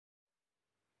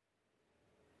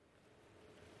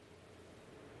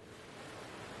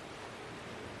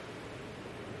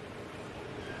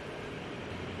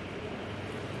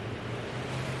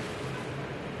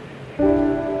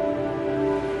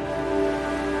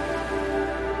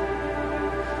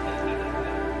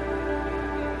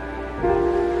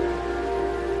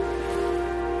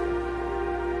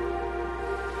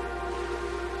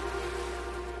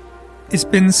It's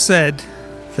been said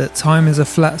that time is a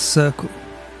flat circle.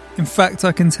 In fact,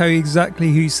 I can tell you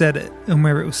exactly who said it and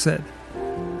where it was said.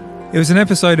 It was an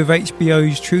episode of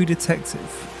HBO's True Detective,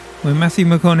 where Matthew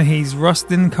McConaughey's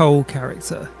Rustin Cole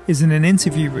character is in an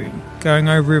interview room going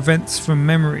over events from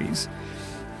memories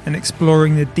and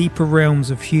exploring the deeper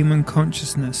realms of human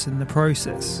consciousness in the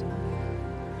process.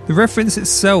 The reference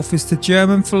itself is to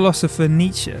German philosopher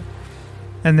Nietzsche,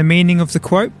 and the meaning of the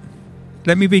quote?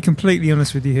 Let me be completely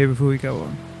honest with you here before we go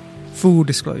on. Full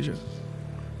disclosure,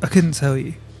 I couldn't tell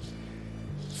you.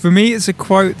 For me, it's a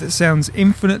quote that sounds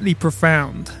infinitely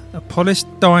profound, a polished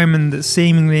diamond that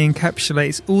seemingly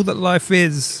encapsulates all that life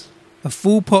is, a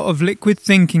full pot of liquid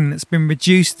thinking that's been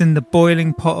reduced in the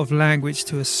boiling pot of language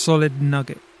to a solid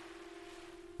nugget.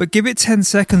 But give it 10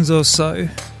 seconds or so,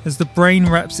 as the brain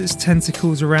wraps its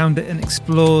tentacles around it and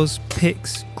explores,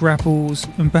 picks, grapples,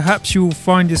 and perhaps you will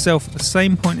find yourself at the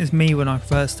same point as me when I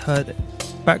first heard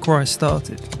it, back where I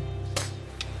started.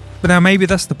 But now maybe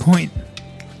that's the point,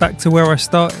 back to where I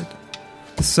started,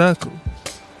 the circle.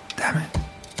 Damn it.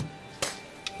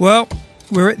 Well,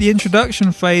 we're at the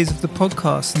introduction phase of the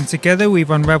podcast, and together we've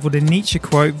unravelled a Nietzsche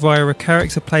quote via a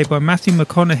character played by Matthew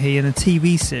McConaughey in a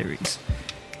TV series.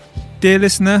 Dear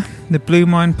listener, the Blue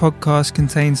Mind podcast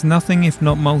contains nothing if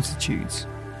not multitudes.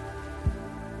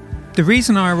 The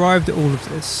reason I arrived at all of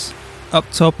this, up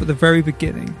top at the very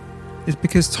beginning, is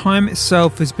because time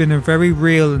itself has been a very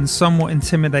real and somewhat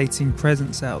intimidating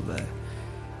presence out there.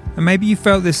 And maybe you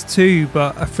felt this too,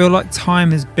 but I feel like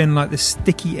time has been like the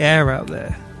sticky air out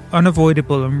there,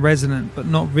 unavoidable and resonant but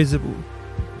not visible.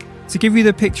 To give you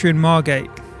the picture in Margate,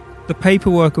 the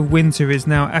paperwork of winter is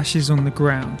now ashes on the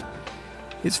ground.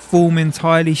 Its form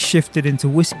entirely shifted into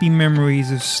wispy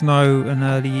memories of snow and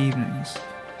early evenings.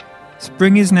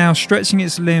 Spring is now stretching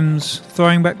its limbs,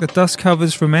 throwing back the dust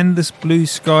covers from endless blue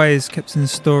skies kept in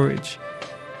storage,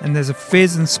 and there's a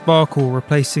fizz and sparkle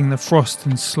replacing the frost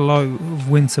and slow of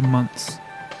winter months.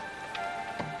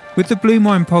 With the Blue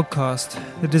Mind podcast,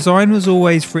 the design was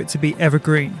always for it to be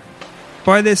evergreen.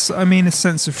 By this I mean a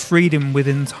sense of freedom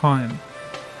within time,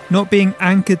 not being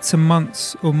anchored to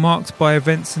months or marked by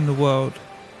events in the world,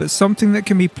 but something that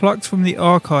can be plucked from the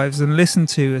archives and listened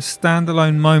to as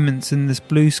standalone moments in this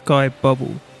blue sky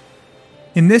bubble.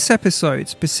 In this episode,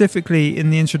 specifically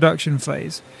in the introduction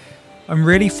phase, I'm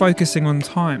really focusing on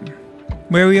time,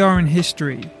 where we are in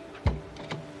history.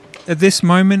 At this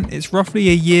moment, it's roughly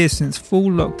a year since full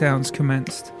lockdowns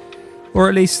commenced, or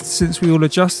at least since we all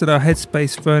adjusted our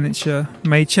headspace furniture,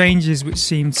 made changes which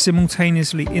seemed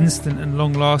simultaneously instant and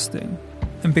long-lasting,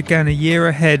 and began a year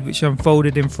ahead which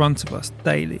unfolded in front of us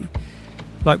daily,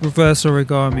 like reverse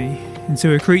origami,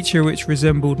 into a creature which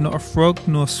resembled not a frog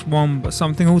nor swan but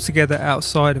something altogether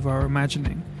outside of our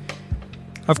imagining.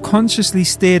 I've consciously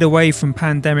steered away from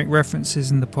pandemic references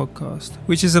in the podcast,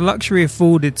 which is a luxury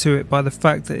afforded to it by the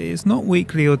fact that it is not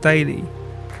weekly or daily.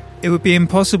 It would be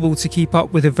impossible to keep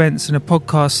up with events in a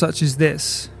podcast such as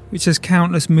this, which has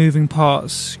countless moving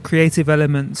parts, creative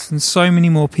elements, and so many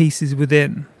more pieces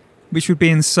within, which would be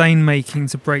insane making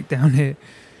to break down here.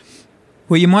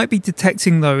 What you might be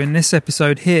detecting though in this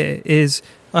episode here is,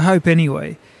 I hope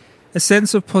anyway, a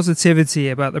sense of positivity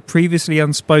about the previously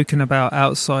unspoken about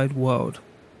outside world.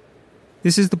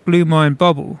 This is the Blue Mind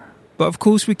bubble, but of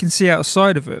course we can see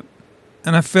outside of it,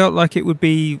 and I felt like it would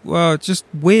be, well, just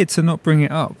weird to not bring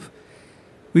it up.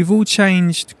 We've all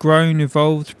changed, grown,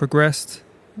 evolved, progressed,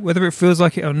 whether it feels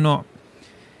like it or not.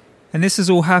 And this has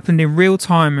all happened in real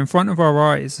time in front of our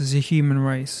eyes as a human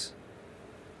race.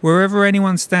 Wherever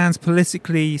anyone stands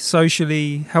politically,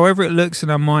 socially, however it looks in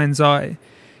our mind's eye,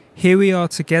 here we are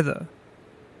together.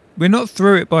 We're not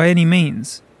through it by any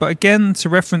means, but again, to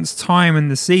reference time and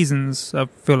the seasons, I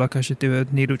feel like I should do a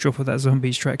needle drop of that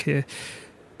Zombies track here.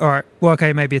 Alright, well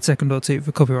okay, maybe a second or two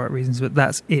for copyright reasons, but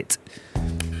that's it.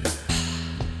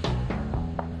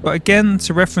 But again,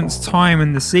 to reference time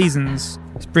and the seasons,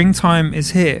 springtime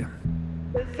is here.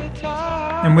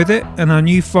 And with it, and our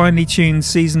new finely tuned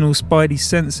seasonal spidey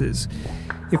senses,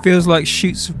 it feels like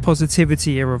shoots of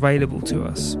positivity are available to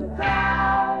us.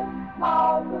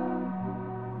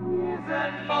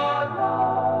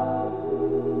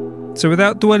 So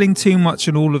without dwelling too much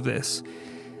on all of this,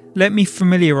 let me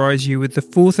familiarise you with the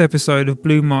 4th episode of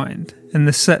Blue Mind and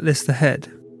the set list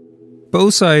ahead. But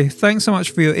also, thanks so much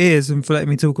for your ears and for letting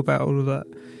me talk about all of that.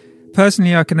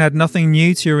 Personally, I can add nothing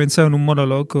new to your internal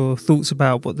monologue or thoughts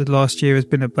about what the last year has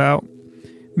been about.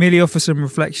 Merely offer some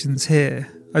reflections here.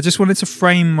 I just wanted to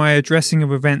frame my addressing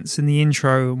of events in the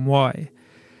intro and why.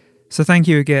 So thank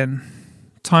you again.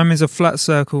 Time is a flat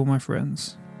circle, my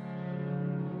friends.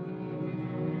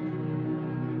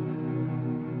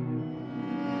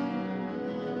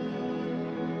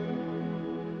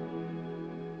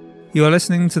 You are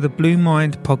listening to the Blue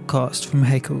Mind podcast from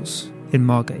Heckles in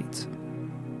Margate.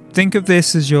 Think of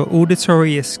this as your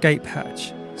auditory escape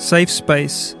hatch, safe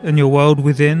space, and your world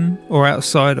within or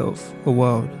outside of a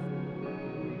world.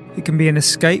 It can be an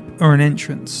escape or an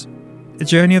entrance, a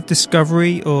journey of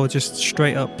discovery or just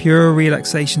straight up pure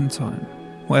relaxation time,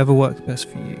 whatever works best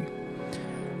for you.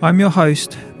 I'm your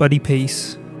host, Buddy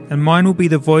Peace, and mine will be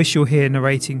the voice you'll hear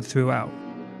narrating throughout.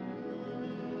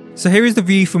 So here is the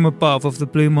view from above of the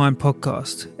Blue Mind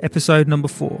podcast, episode number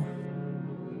 4.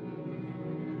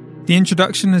 The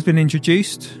introduction has been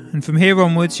introduced, and from here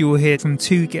onwards you will hear from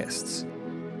 2 guests.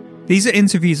 These are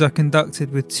interviews I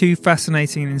conducted with 2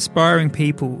 fascinating and inspiring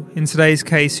people, in today's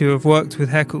case who have worked with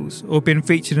Heckles or been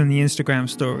featured on the Instagram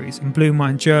stories and Blue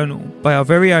Mind Journal by our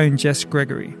very own Jess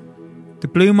Gregory. The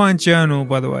Blue Mind Journal,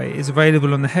 by the way, is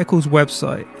available on the Heckles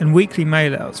website and weekly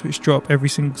mailouts which drop every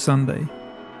single Sunday.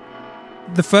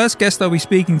 The first guest I'll be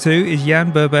speaking to is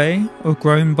Jan Burbay of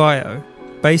Grown Bio,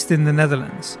 based in the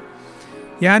Netherlands.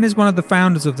 Jan is one of the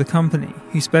founders of the company,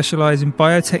 who specialise in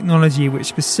biotechnology which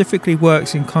specifically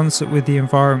works in concert with the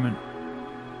environment.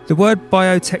 The word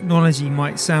biotechnology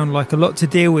might sound like a lot to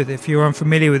deal with if you're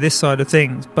unfamiliar with this side of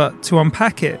things, but to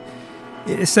unpack it,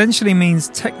 it essentially means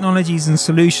technologies and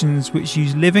solutions which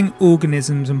use living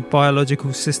organisms and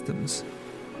biological systems.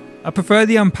 I prefer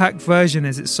the unpacked version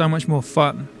as it's so much more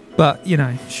fun, but,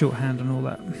 shorthand and all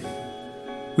that.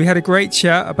 We had a great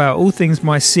chat about all things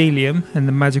mycelium and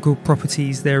the magical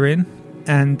properties therein,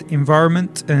 and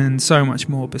environment and so much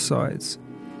more besides.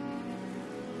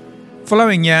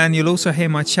 Following Jan, you'll also hear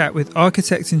my chat with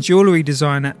architect and jewellery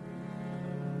designer,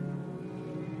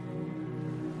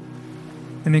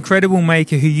 an incredible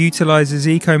maker who utilises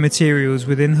eco-materials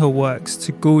within her works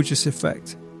to gorgeous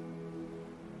effect.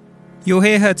 You'll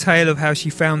hear her tale of how she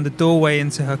found the doorway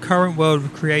into her current world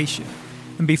of creation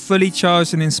and be fully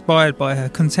charged and inspired by her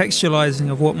contextualising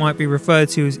of what might be referred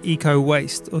to as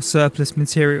eco-waste or surplus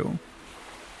material.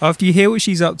 After you hear what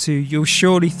she's up to, you'll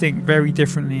surely think very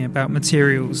differently about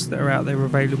materials that are out there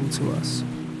available to us.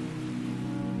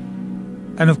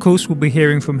 And of course we'll be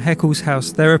hearing from Heckles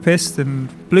House therapist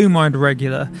and Blue Mind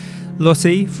regular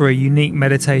Lottie for a unique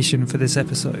meditation for this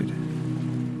episode.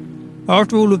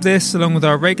 After all of this, along with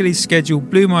our regularly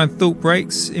scheduled Blue Mind thought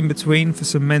breaks in between for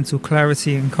some mental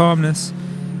clarity and calmness,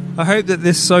 I hope that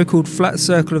this so-called flat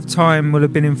circle of time will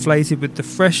have been inflated with the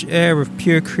fresh air of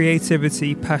pure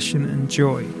creativity, passion and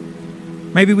joy.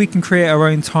 Maybe we can create our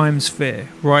own time sphere,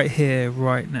 right here,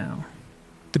 right now.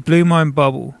 The Blue Mind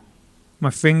bubble.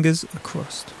 My fingers are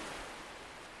crossed.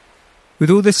 With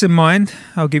all this in mind,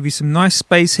 I'll give you some nice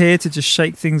space here to just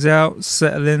shake things out,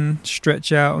 settle in,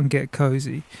 stretch out and get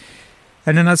cozy.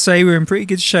 And then I'd say we're in pretty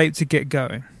good shape to get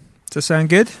going. Does that sound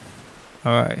good?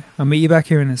 Alright, I'll meet you back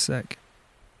here in a sec.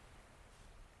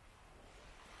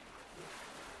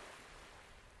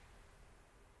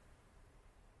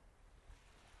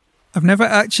 I've never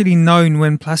actually known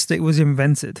when plastic was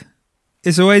invented.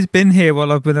 It's always been here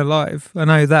while I've been alive, I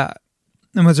know that,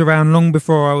 and was around long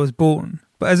before I was born.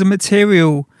 But as a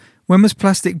material, when was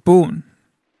plastic born?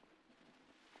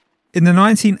 In the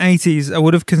 1980s, I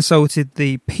would have consulted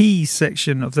the P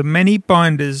section of the many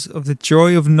binders of The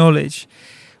Joy of Knowledge,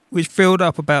 which filled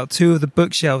up about 2 of the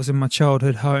bookshelves in my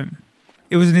childhood home.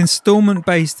 It was an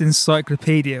instalment-based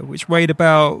encyclopedia, which weighed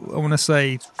about,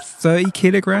 30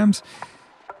 kilograms.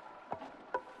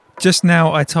 Just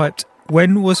now I typed,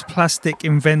 "When was plastic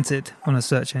invented?" on a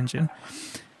search engine,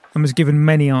 and was given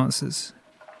many answers.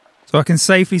 So I can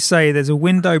safely say there's a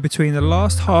window between the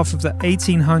last half of the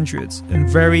 1800s and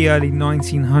very early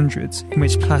 1900s in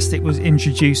which plastic was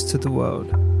introduced to the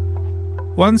world.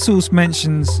 One source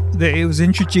mentions that it was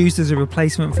introduced as a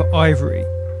replacement for ivory,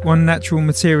 one natural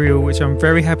material which I'm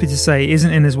very happy to say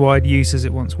isn't in as wide use as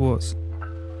it once was.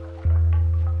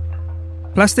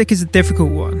 Plastic is a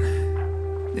difficult one.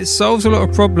 It solves a lot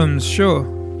of problems, sure,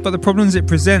 but the problems it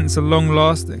presents are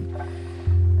long-lasting.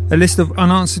 A list of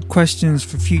unanswered questions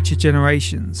for future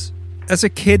generations. As a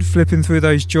kid flipping through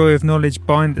those Joy of Knowledge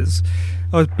binders,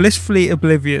 I was blissfully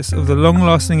oblivious of the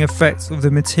long-lasting effects of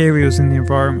the materials in the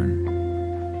environment.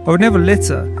 I would never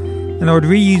litter, and I would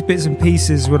reuse bits and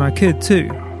pieces when I could too.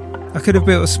 I could have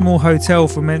built a small hotel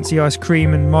from empty ice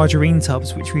cream and margarine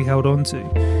tubs which we held on to.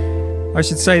 I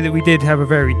should say that we did have a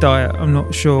varied diet. I'm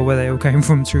not sure where they all came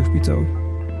from, truth be told.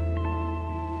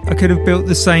 I could have built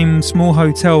the same small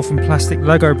hotel from plastic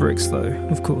Lego bricks though,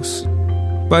 of course.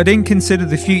 But I didn't consider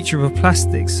the future of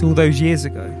plastics all those years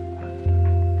ago.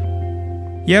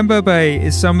 Jan Burbay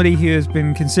is somebody who has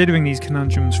been considering these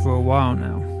conundrums for a while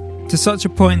now, to such a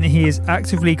point that he is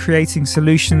actively creating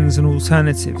solutions and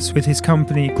alternatives with his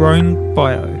company Grown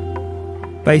Bio,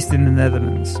 based in the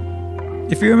Netherlands.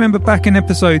 If you remember back in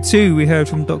episode 2, we heard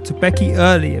from Dr. Becky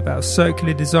Early about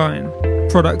circular design,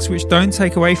 products which don't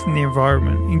take away from the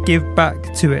environment and give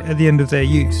back to it at the end of their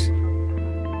use.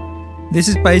 This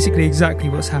is basically exactly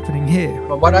what's happening here.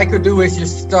 Well, what I could do is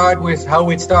just start with how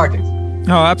it started.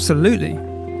 Oh, absolutely.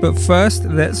 But first,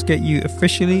 let's get you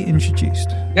officially introduced.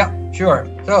 Yeah, sure.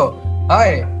 So,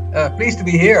 hi, pleased to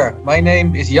be here. My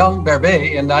name is Jan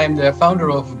Berbé and I'm the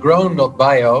founder of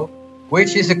Grown.bio,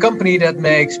 which is a company that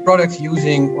makes products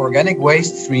using organic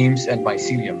waste streams and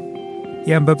mycelium.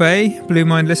 Jan Berbé, Blue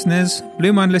Mind listeners,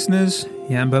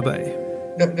 Jan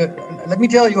Berbé. Let me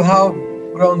tell you how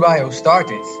Grown.bio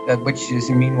started, which is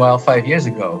meanwhile 5 years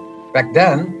ago. Back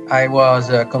then, I was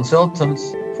a consultant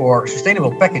for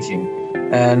sustainable packaging.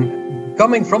 And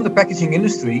coming from the packaging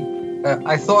industry,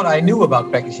 I thought I knew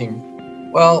about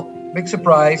packaging. Well, big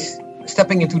surprise,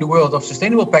 stepping into the world of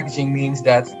sustainable packaging means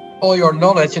that all your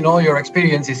knowledge and all your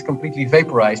experience is completely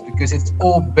vaporized because it's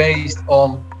all based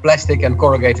on plastic and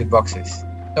corrugated boxes.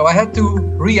 So I had to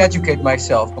re-educate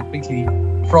myself completely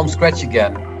from scratch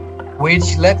again,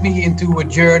 which led me into a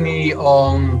journey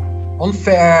on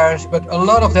fairs, but a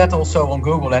lot of that also on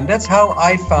Google. And that's how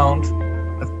I found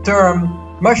the term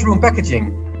mushroom packaging.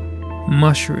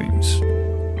 Mushrooms.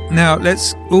 Now,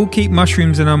 let's all keep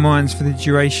mushrooms in our minds for the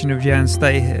duration of Jan's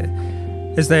stay here,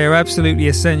 as they are absolutely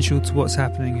essential to what's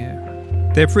happening here.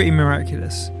 They're pretty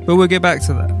miraculous, but we'll get back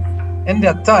to that. In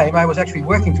that time, I was actually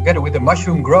working together with a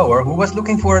mushroom grower who was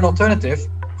looking for an alternative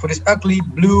for this ugly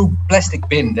blue plastic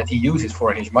bin that he uses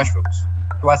for his mushrooms.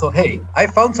 So I thought, hey, I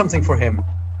found something for him.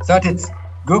 Started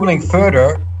Googling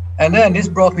further, and then this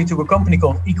brought me to a company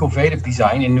called Ecovative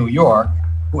Design in New York,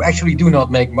 who actually do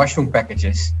not make mushroom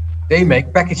packages. They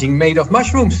make packaging made of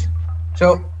mushrooms.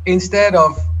 So instead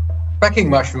of packing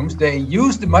mushrooms, they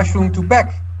use the mushroom to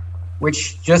pack,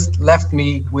 which just left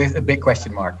me with a big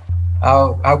question mark.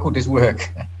 How could this work?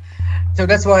 So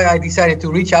that's why I decided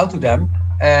to reach out to them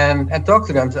and talk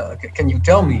to them. So, can you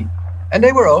tell me? And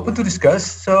they were open to discuss.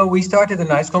 So we started a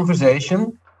nice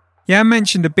conversation. Yeah, I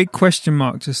mentioned a big question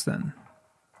mark just then.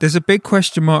 There's a big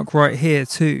question mark right here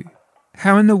too.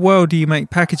 How in the world do you make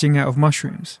packaging out of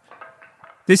mushrooms?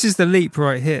 This is the leap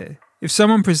right here. If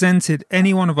someone presented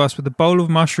any one of us with a bowl of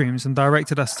mushrooms and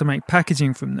directed us to make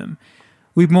packaging from them,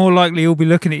 we'd more likely all be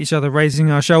looking at each other, raising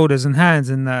our shoulders and hands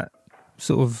in that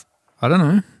sort of, I don't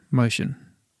know, motion.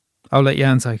 I'll let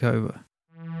Jan take over.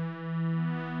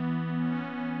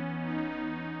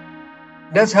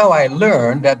 That's how I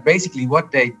learned that basically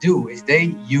what they do is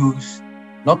they use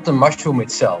not the mushroom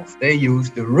itself, they use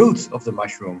the roots of the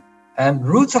mushroom. And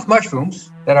roots of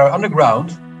mushrooms that are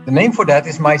underground, the name for that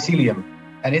is mycelium.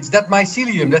 And it's that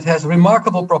mycelium that has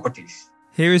remarkable properties.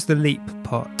 Here is the leap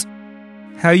part.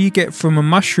 How you get from a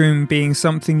mushroom being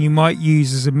something you might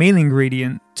use as a meal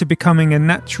ingredient to becoming a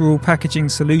natural packaging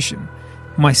solution,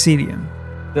 mycelium.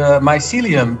 The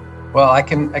mycelium, well, I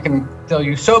can tell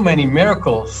you so many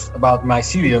miracles about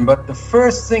mycelium, but the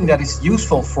first thing that is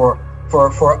useful for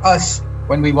us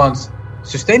when we want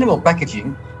sustainable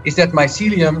packaging is that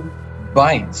mycelium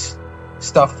binds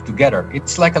stuff together.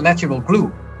 It's like a natural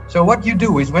glue. So what you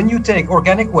do is when you take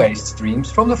organic waste streams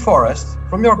from the forest,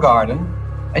 from your garden,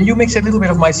 and you mix a little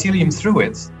bit of mycelium through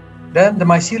it, then the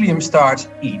mycelium starts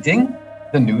eating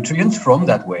the nutrients from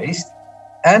that waste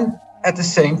and at the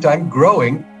same time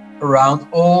growing around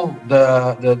all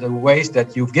the waste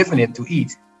that you've given it to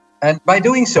eat. And by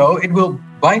doing so, it will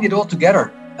bind it all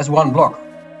together as one block,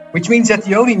 which means that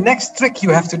the only next trick you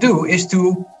have to do is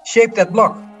to shape that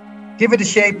block. Give it a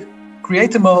shape,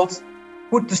 create a mold,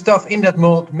 put the stuff in that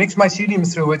mold, mix mycelium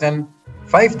through it, and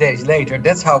 5 days later,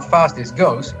 that's how fast this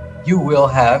goes, you will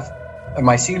have a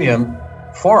mycelium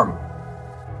form.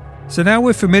 So now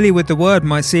we're familiar with the word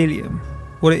mycelium,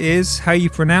 what it is, how you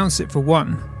pronounce it for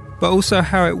one, but also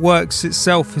how it works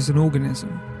itself as an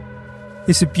organism.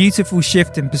 It's a beautiful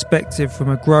shift in perspective from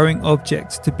a growing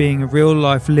object to being a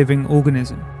real-life living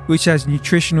organism, which has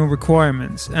nutritional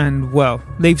requirements and, well,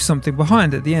 leaves something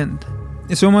behind at the end.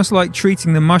 It's almost like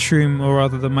treating the mushroom, or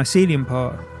rather the mycelium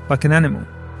part, like an animal,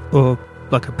 or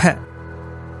like a pet.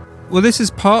 Well, this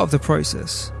is part of the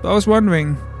process, but I was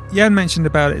wondering, Jan mentioned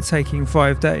about it taking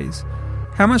 5 days.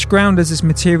 How much ground does this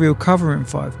material cover in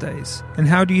 5 days? And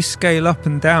how do you scale up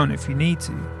and down if you need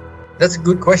to? That's a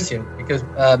good question, because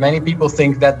many people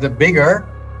think that the bigger,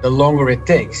 the longer it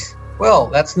takes. Well,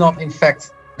 that's not in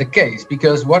fact the case,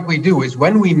 because what we do is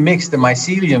when we mix the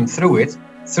mycelium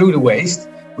through the waste,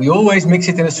 we always mix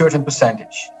it in a certain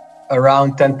percentage,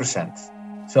 around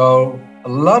 10%. So a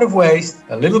lot of waste,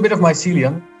 a little bit of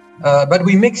mycelium, but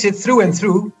we mix it through and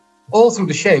through, all through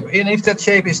the shape. And if that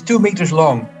shape is 2 meters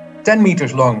long, 10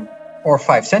 meters long, or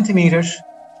 5 centimeters,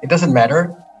 it doesn't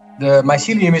matter. The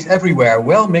mycelium is everywhere,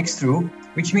 well mixed through,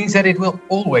 which means that it will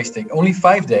always take only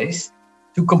 5 days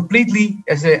to completely,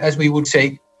 as we would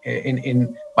say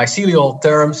in mycelial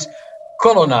terms,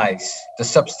 colonize the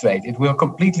substrate. It will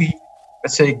completely,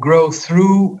 let's say, grow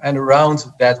through and around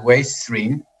that waste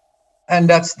stream. And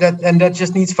that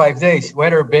just needs 5 days,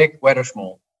 whether big, whether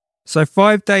small. So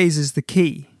 5 days is the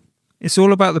key. It's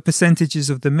all about the percentages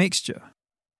of the mixture.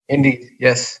 Indeed,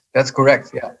 yes, that's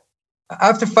correct. Yeah.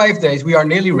 After 5 days, we are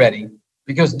nearly ready,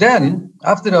 because then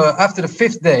after the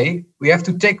 5th day, we have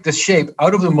to take the shape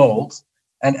out of the mold,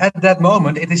 and at that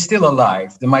moment, it is still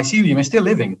alive. The mycelium is still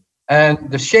living,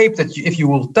 and the shape that if you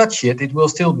will touch it, it will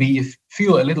still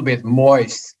feel a little bit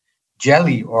moist,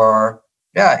 jelly, or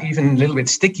even a little bit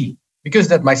sticky, because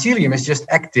that mycelium is just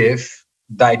active,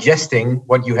 digesting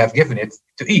what you have given it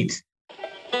to eat.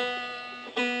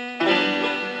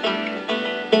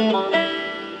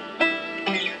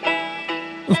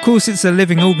 Of course, it's a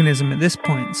living organism at this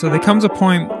point, so there comes a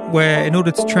point where, in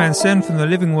order to transcend from the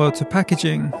living world to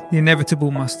packaging, the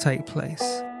inevitable must take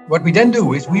place. What we then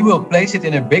do is we will place it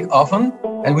in a big oven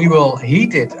and we will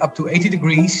heat it up to 80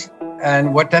 degrees.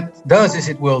 And what that does is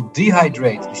it will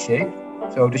dehydrate the shape.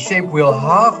 So the shape will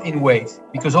halve in weight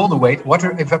because all the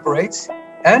water evaporates,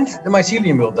 and the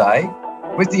mycelium will die,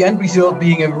 with the end result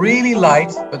being a really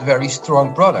light but very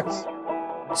strong product.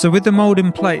 So with the mould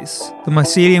in place, the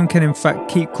mycelium can in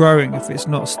fact keep growing if it's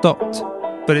not stopped.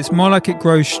 But it's more like it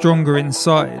grows stronger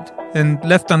inside, and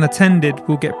left unattended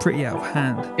will get pretty out of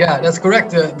hand. Yeah, that's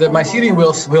correct. The mycelium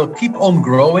will keep on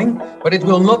growing, but it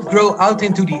will not grow out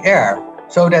into the air.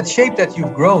 So that shape that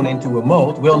you've grown into a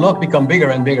mold will not become bigger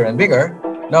and bigger and bigger.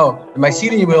 No, the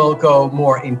mycelium will go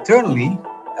more internally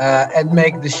and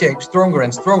make the shape stronger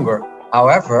and stronger.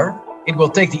 However, it will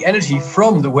take the energy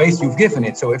from the waste you've given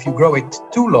it. So if you grow it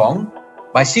too long,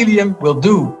 mycelium will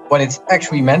do what it's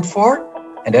actually meant for,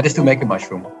 and that is to make a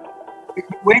mushroom. If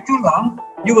you wait too long,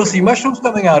 you will see mushrooms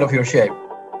coming out of your shape,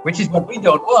 which is what we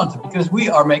don't want, because we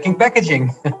are making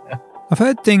packaging. I've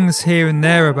heard things here and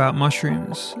there about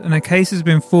mushrooms, and a case has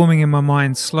been forming in my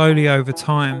mind slowly over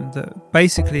time that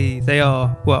basically they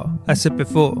are, well, as I said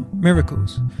before,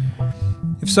 miracles.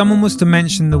 If someone was to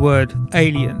mention the word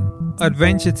alien, I'd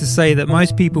venture to say that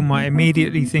most people might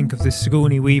immediately think of the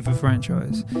Sigourney Weaver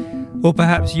franchise, or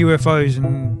perhaps UFOs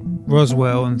and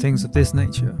Roswell and things of this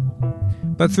nature.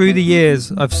 But through the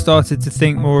years, I've started to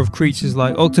think more of creatures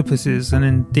like octopuses and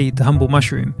indeed the humble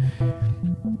mushroom.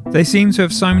 They seem to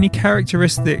have so many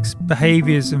characteristics,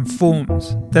 behaviours and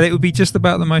forms that it would be just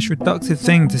about the most reductive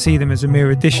thing to see them as a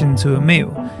mere addition to a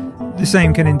meal. The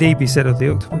same can indeed be said of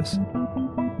the octopus.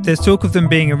 There's talk of them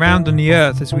being around on the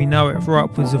Earth as we know it for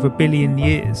upwards of 1 billion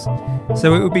years,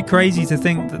 so it would be crazy to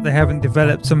think that they haven't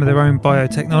developed some of their own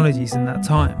biotechnologies in that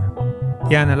time.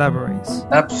 Jan elaborates.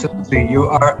 Absolutely,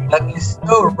 that is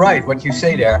so right what you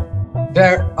say there.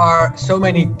 There are so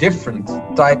many different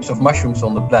types of mushrooms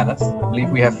on the planet. I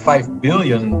believe we have 5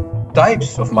 billion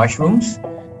types of mushrooms,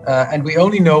 and we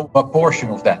only know a portion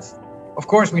of that. Of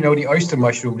course, we know the oyster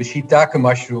mushroom, the shiitake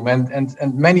mushroom, and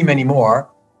many, many more.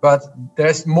 But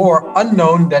there's more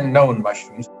unknown than known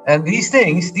mushrooms. And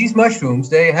these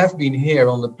mushrooms, they have been here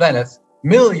on the planet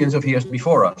millions of years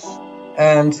before us.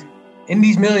 And in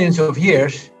these millions of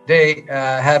years, they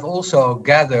have also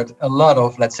gathered a lot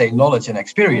of, let's say, knowledge and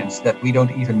experience that we don't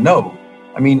even know.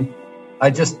 I mean, I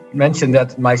just mentioned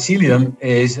that mycelium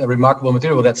is a remarkable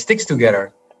material that sticks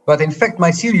together. But in fact,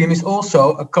 mycelium is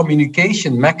also a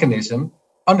communication mechanism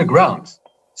underground.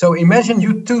 So imagine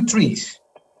you 2 trees.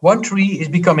 One tree is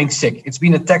becoming sick. It's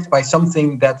been attacked by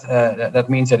something that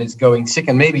means that it's going sick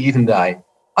and maybe even die.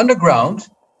 Underground,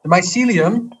 the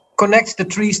mycelium connects the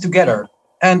trees together.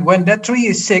 And when that tree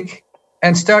is sick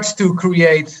and starts to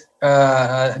create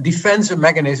a defensive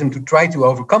mechanism to try to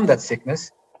overcome that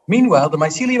sickness, meanwhile, the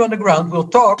mycelium on the ground will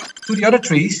talk to the other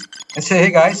trees and say,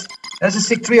 hey guys, there's a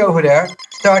sick tree over there.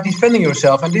 Start defending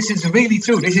yourself. And this is really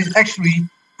true. This is actually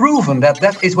proven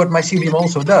that is what mycelium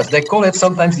also does. They call it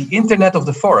sometimes the internet of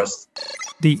the forest.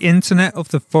 The internet of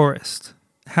the forest.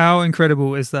 How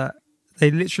incredible is that?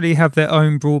 They literally have their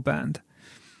own broadband.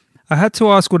 I had to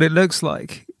ask what it looks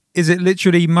like. Is it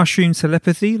literally mushroom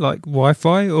telepathy, like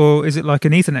Wi-Fi, or is it like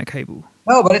an Ethernet cable?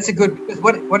 No, but it's a good...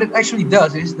 What it actually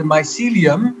does is the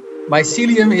mycelium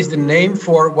is the name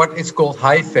for what is called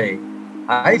hyphae.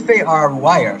 Hyphae are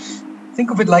wires.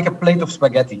 Think of it like a plate of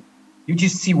spaghetti. You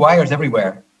just see wires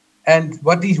everywhere. And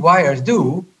what these wires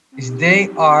do is they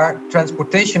are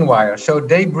transportation wires. So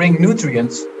they bring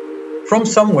nutrients from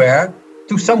somewhere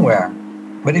to somewhere.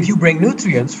 But if you bring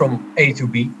nutrients from A to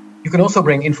B, you can also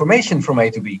bring information from A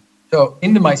to B. So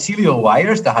in the mycelial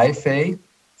wires, the hyphae,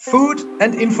 food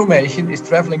and information is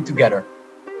traveling together.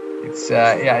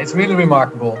 It's really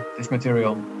remarkable, this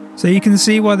material. So you can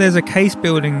see why there's a case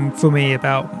building for me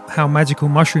about how magical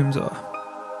mushrooms are.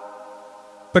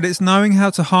 But it's knowing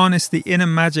how to harness the inner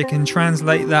magic and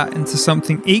translate that into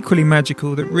something equally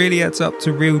magical that really adds up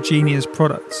to real genius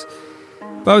products.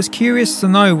 But I was curious to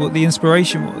know what the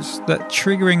inspiration was, that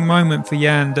triggering moment for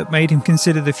Jan that made him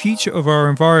consider the future of our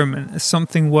environment as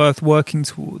something worth working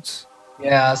towards.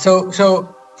 Yeah, so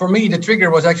for me, the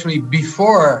trigger was actually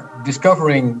before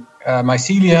discovering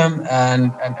mycelium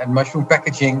and mushroom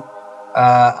packaging.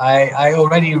 I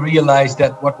already realized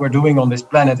that what we're doing on this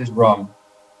planet is wrong.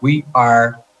 We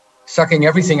are sucking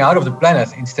everything out of the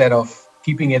planet instead of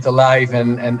keeping it alive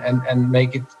and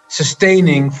make it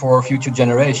sustaining for future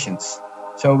generations.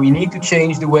 So we need to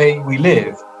change the way we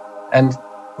live. And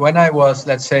when I was,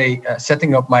 let's say,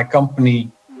 setting up my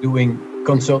company, doing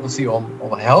consultancy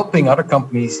on helping other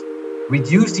companies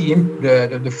reduce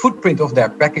the footprint of their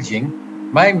packaging,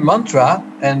 my mantra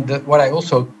and what I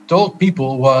also told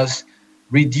people was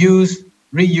reduce,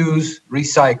 reuse,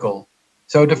 recycle.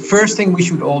 So the first thing we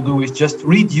should all do is just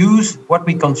reduce what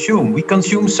we consume. We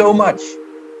consume so much.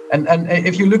 And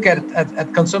if you look at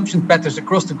consumption patterns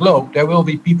across the globe, there will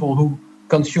be people who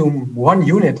consume 1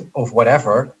 unit of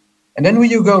whatever. And then when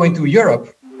you go into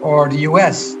Europe or the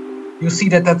US, you see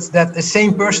that the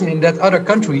same person in that other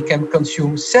country can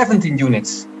consume 17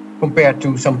 units compared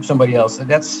to somebody else. And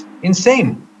that's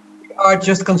insane. We are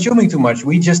just consuming too much.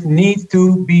 We just need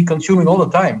to be consuming all the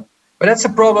time. But that's a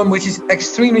problem which is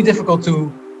extremely difficult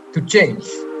to change.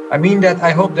 I mean that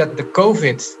I hope that the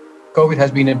COVID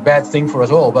has been a bad thing for us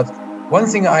all. But one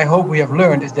thing I hope we have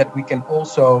learned is that we can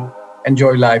also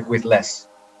enjoy life with less.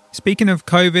 Speaking of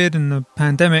COVID and the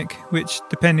pandemic, which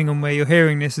depending on where you're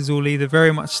hearing this is all either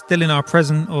very much still in our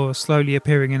present or slowly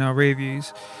appearing in our rear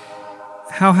views,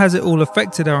 how has it all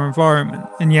affected our environment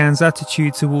and Jan's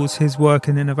attitude towards his work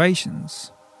and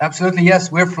innovations? Absolutely,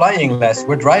 yes. We're flying less,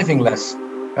 we're driving less.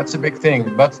 That's a big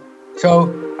thing. But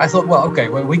so I thought,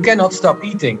 we cannot stop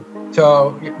eating.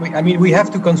 So, we have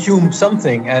to consume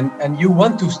something and you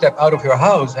want to step out of your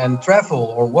house and travel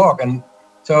or walk. And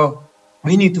so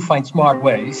we need to find smart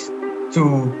ways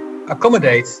to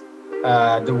accommodate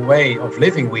the way of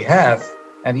living we have,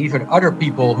 and even other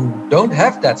people who don't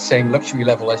have that same luxury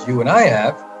level as you and I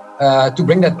have, to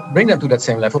bring them to that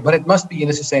same level. But it must be in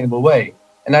a sustainable way.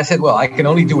 And I said, I can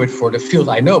only do it for the field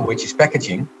I know, which is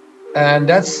packaging. And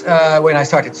that's when I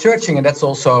started searching, and that's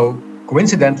also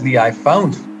coincidentally I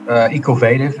found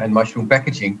Ecovative and mushroom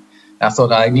packaging. I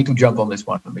thought I need to jump on this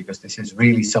one because this is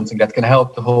really something that can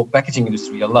help the whole packaging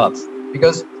industry a lot.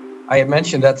 Because I had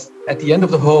mentioned that at the end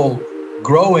of the whole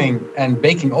growing and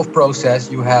baking off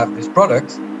process, you have this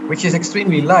product, which is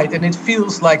extremely light and it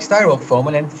feels like styrofoam.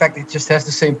 And in fact, it just has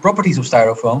the same properties of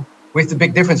styrofoam, with the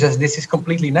big difference is this is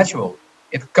completely natural.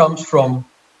 It comes from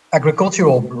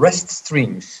agricultural rest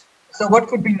streams. So what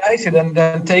could be nicer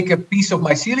than take a piece of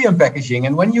mycelium packaging,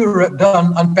 and when you're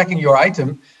done unpacking your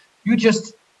item, you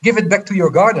just give it back to your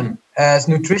garden as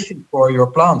nutrition for your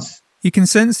plants. You can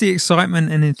sense the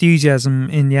excitement and enthusiasm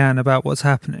in Jan about what's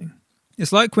happening.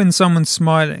 It's like when someone's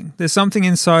smiling. There's something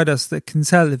inside us that can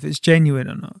tell if it's genuine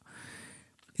or not.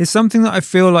 It's something that I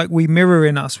feel like we mirror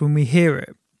in us when we hear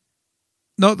it.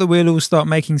 Not that we'll all start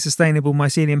making sustainable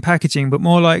mycelium packaging, but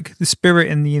more like the spirit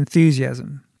and the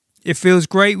enthusiasm. It feels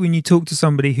great when you talk to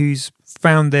somebody who's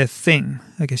found their thing,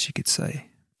 I guess you could say.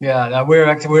 Yeah, we're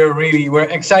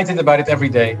excited about it every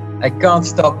day. I can't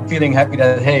stop feeling happy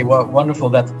that, hey, wonderful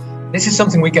that this is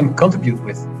something we can contribute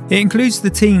with. It includes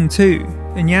the team too,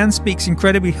 and Jan speaks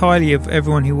incredibly highly of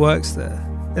everyone who works there,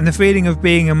 and the feeling of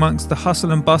being amongst the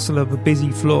hustle and bustle of a busy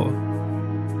floor.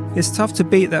 It's tough to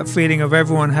beat that feeling of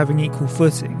everyone having equal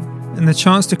footing, and the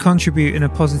chance to contribute in a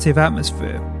positive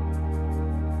atmosphere.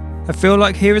 I feel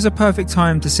like here is a perfect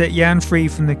time to set Jan free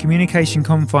from the communication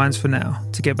confines for now,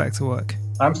 to get back to work.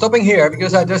 I'm stopping here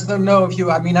because I just don't know if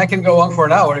I can go on for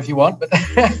an hour if you want.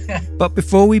 But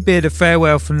before we bid a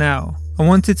farewell for now, I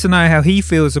wanted to know how he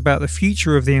feels about the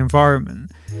future of the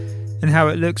environment and how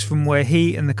it looks from where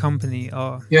he and the company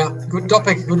are. Yeah, good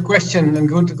topic, good question, and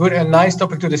good and nice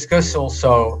topic to discuss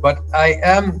also. But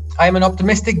I'm an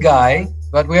optimistic guy,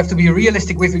 but we have to be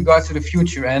realistic with regards to the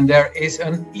future, and there is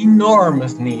an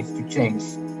enormous need to change.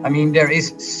 There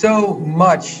is so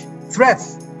much threat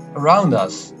around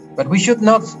us. But we should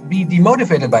not be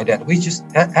demotivated by that. We just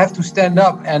have to stand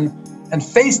up and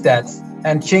face that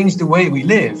and change the way we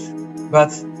live. But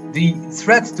the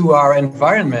threat to our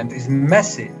environment is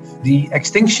massive. The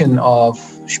extinction of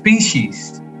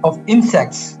species, of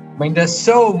insects. There's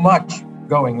so much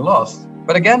going lost.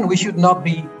 But again, we should not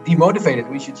be demotivated.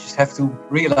 We should just have to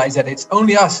realize that it's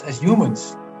only us as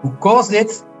humans who caused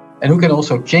it and who can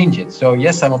also change it. So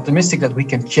yes, I'm optimistic that we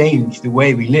can change the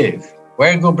way we live.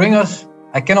 Where it will bring us,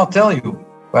 I cannot tell you.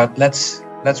 But let's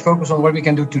focus on what we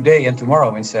can do today and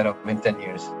tomorrow instead of in 10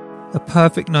 years. A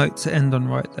perfect note to end on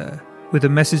right there, with a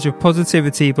message of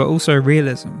positivity but also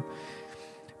realism.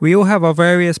 We all have our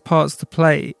various parts to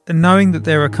play, and knowing that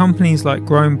there are companies like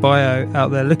Grown Bio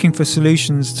out there looking for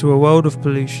solutions to a world of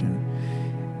pollution,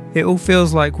 it all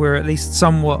feels like we're at least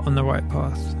somewhat on the right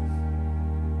path.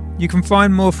 You can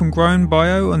find more from Grown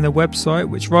Bio on their website,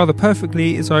 which rather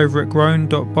perfectly is over at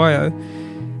grown.bio,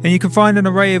 and you can find an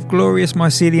array of glorious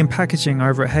mycelium packaging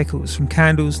over at Heckles, from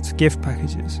candles to gift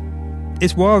packages.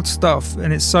 It's wild stuff,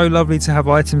 and it's so lovely to have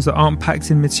items that aren't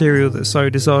packed in material that's so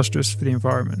disastrous for the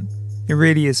environment. It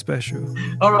really is special.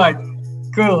 All right,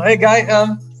 cool. Hey, Guy,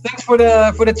 thanks for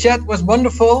the chat. It was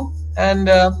wonderful, and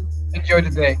enjoy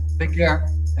the day. Take care.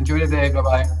 Enjoy the day.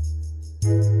 Bye-bye.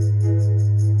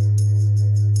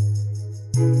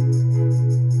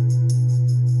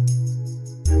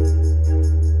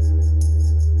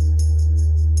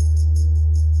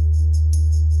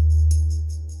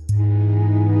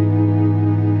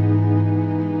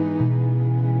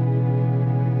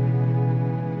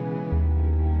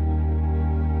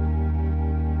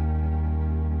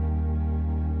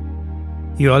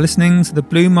 You are listening to the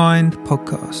Blue Mind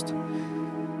podcast.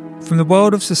 From the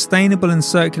world of sustainable and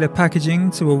circular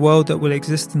packaging to a world that will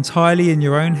exist entirely in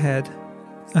your own head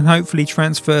and hopefully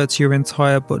transfer to your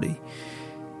entire body.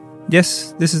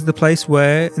 Yes, this is the place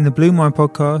where, in the Blue Mind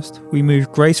podcast, we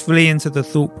move gracefully into the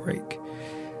thought break.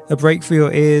 A break for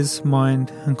your ears,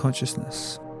 mind and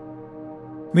consciousness.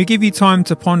 We give you time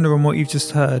to ponder on what you've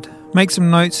just heard, make some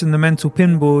notes in the mental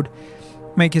pinboard,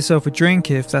 make yourself a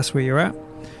drink if that's where you're at.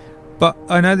 But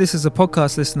I know this as a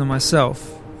podcast listener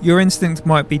myself, your instinct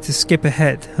might be to skip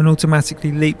ahead and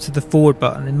automatically leap to the forward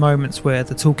button in moments where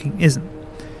the talking isn't.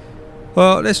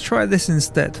 Well, let's try this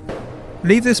instead.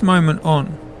 Leave this moment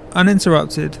on,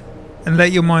 uninterrupted, and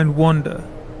let your mind wander.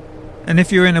 And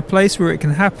if you're in a place where it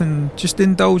can happen, just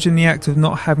indulge in the act of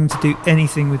not having to do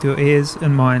anything with your ears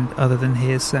and mind other than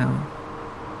hear sound.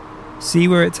 See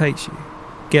where it takes you.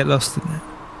 Get lost in it.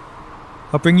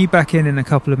 I'll bring you back in a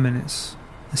couple of minutes.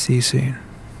 I'll see you soon.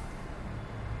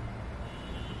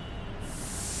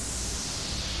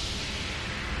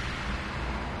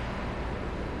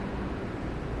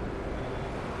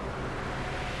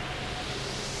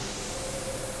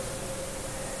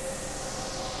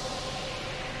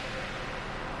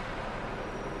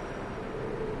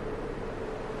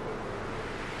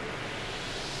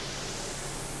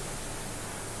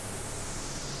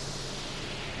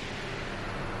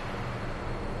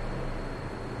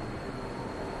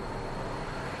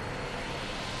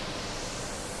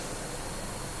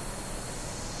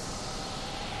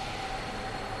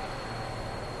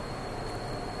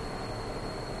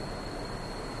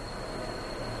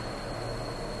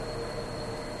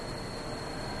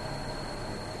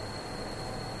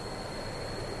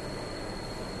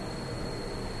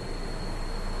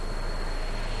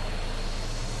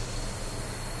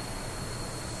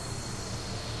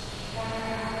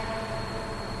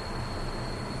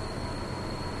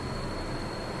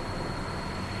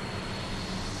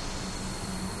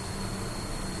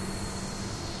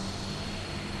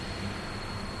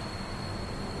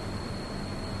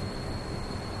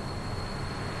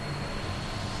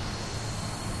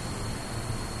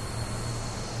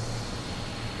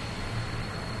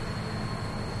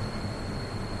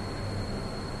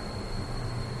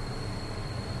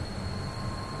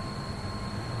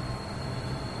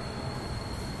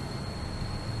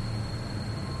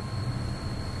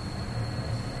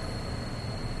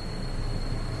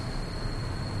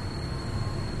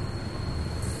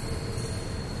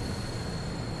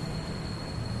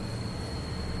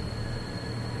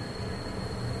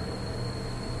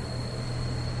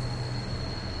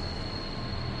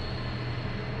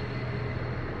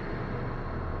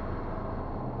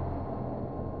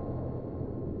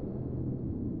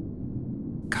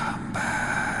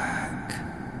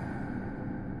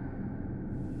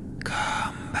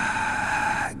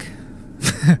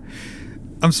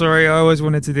 I'm sorry, I always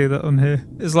wanted to do that on here.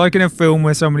 It's like in a film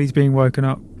where somebody's being woken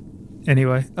up.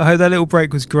 Anyway, I hope that little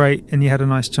break was great and you had a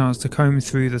nice chance to comb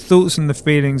through the thoughts and the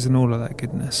feelings and all of that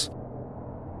goodness.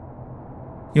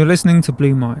 You're listening to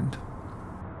Blue Mind.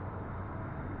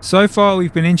 So far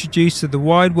we've been introduced to the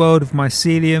wide world of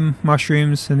mycelium,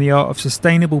 mushrooms and the art of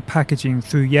sustainable packaging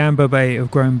through Jan Babé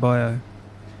of Grown Bio.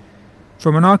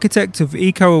 From an architect of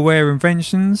eco-aware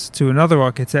inventions to another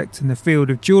architect in the field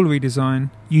of jewellery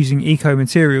design using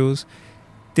eco-materials,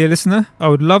 Dear listener, I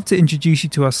would love to introduce you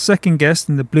to our second guest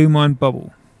in the Blue Mind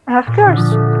bubble. Of course.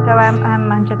 So I'm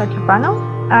Angela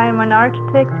Giovanno. I'm an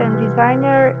architect and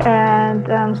designer, and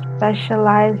I'm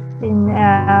specialized in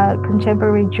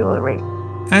contemporary jewelry.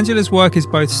 Angela's work is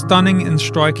both stunning and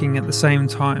striking at the same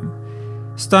time.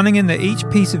 Stunning in that each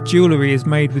piece of jewellery is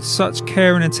made with such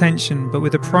care and attention, but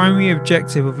with a primary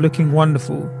objective of looking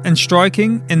wonderful, and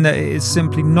striking in that it is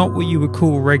simply not what you would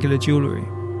call regular jewellery.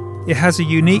 It has a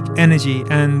unique energy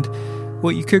and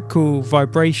what you could call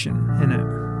vibration in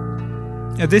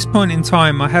it. At this point in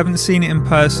time, I haven't seen it in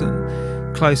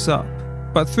person, close up,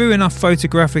 but through enough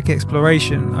photographic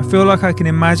exploration, I feel like I can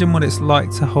imagine what it's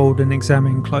like to hold and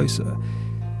examine closer.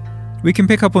 We can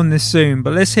pick up on this soon,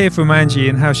 but let's hear from Angie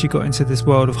and how she got into this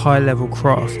world of high-level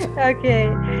craft. Okay.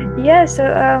 Yeah, so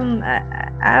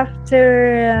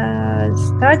after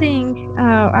studying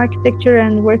architecture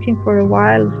and working for a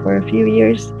while, for a few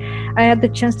years, I had the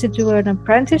chance to do an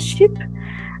apprenticeship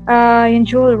in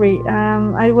jewelry.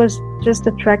 I was just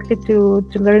attracted to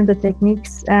learn the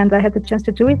techniques, and I had the chance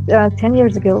to do it 10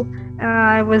 years ago.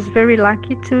 I was very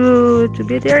lucky to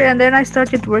be there, and then I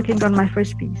started working on my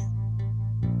first piece.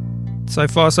 So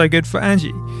far, so good for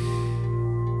Angie.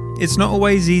 It's not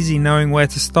always easy knowing where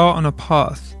to start on a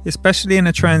path, especially in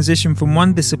a transition from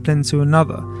one discipline to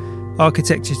another,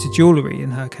 architecture to jewellery in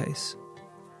her case.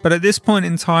 But at this point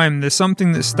in time, there's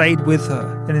something that stayed with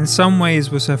her, and in some ways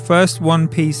was her first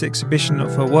one-piece exhibition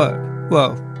of her work.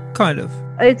 Well, kind of.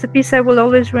 It's a piece I will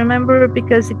always remember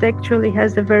because it actually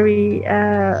has a very,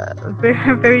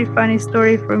 very funny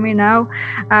story for me now.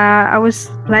 I was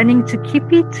planning to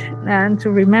keep it and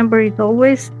to remember it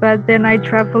always, but then I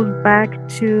traveled back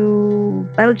to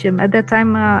Belgium. At that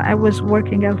time, I was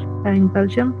working out in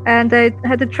Belgium, and I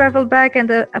had to travel back, and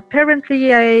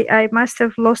apparently I must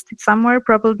have lost it somewhere,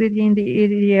 probably in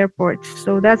the airport.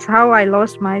 So that's how I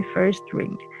lost my first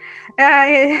ring.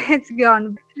 It's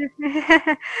gone.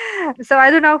 So I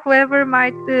don't know whoever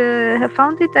might have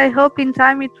found it. I hope in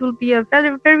time it will be a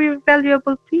very, very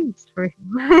valuable piece for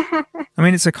him. I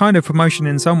mean, it's a kind of promotion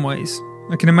in some ways.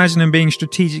 I can imagine them being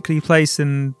strategically placed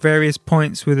in various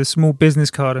points with a small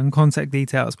business card and contact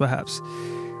details, perhaps.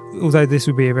 Although this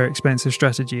would be a very expensive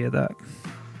strategy at that.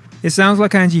 It sounds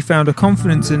like Angie found a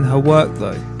confidence in her work,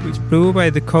 though, which blew away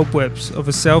the cobwebs of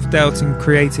a self-doubting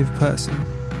creative person,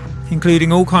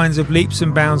 including all kinds of leaps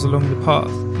and bounds along the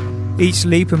path, each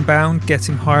leap and bound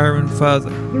getting higher and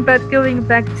further. But going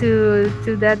back to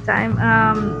that time,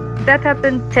 that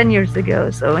happened 10 years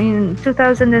ago. So in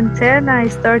 2010, I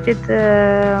started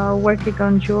working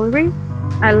on jewelry.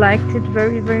 I liked it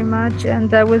very, very much,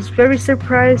 and I was very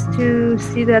surprised to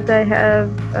see that I have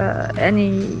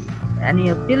any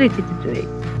ability to do it.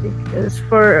 Because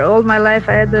for all my life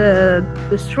I had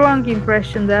the strong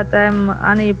impression that I'm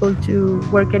unable to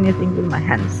work anything with my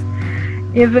hands.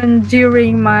 Even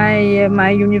during my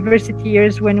university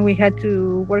years, when we had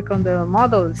to work on the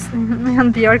models,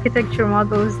 on the architecture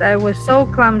models, I was so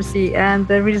clumsy and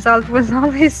the result was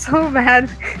always so bad.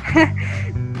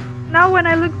 Now when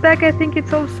I look back, I think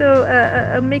it's also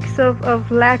a mix of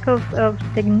lack of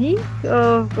technique,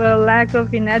 of lack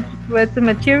of inadequate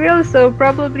material. So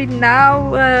probably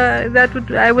now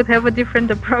I would have a different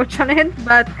approach on it.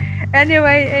 But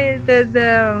anyway,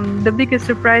 the biggest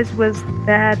surprise was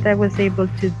that I was able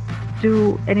to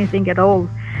do anything at all,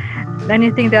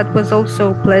 anything that was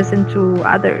also pleasant to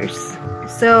others.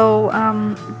 So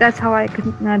that's how I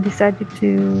decided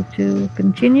to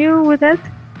continue with that.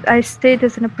 I stayed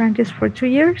as an apprentice for 2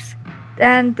 years,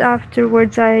 and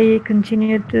afterwards I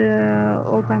continued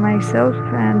all by myself.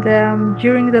 And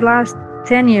during the last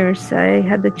 10 years, I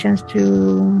had the chance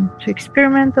to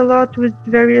experiment a lot with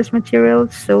various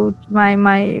materials. So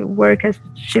my work has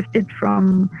shifted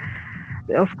from,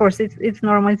 of course, it's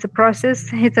normal. It's a process.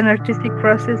 It's an artistic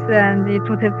process, and it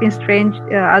would have been strange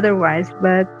otherwise.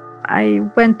 But I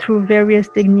went through various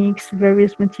techniques,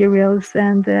 various materials,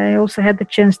 and I also had the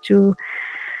chance to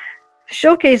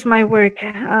showcase my work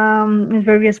in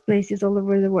various places all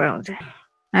over the world.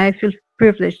 I feel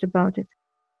privileged about it.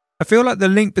 I feel like the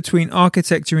link between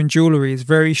architecture and jewellery is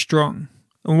very strong,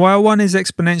 and while one is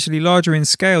exponentially larger in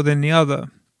scale than the other,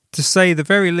 to say the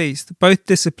very least, both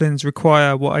disciplines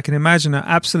require what I can imagine are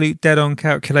absolute dead-on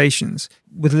calculations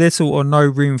with little or no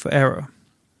room for error.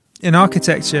 In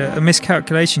architecture, a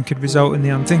miscalculation could result in the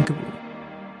unthinkable.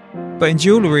 But in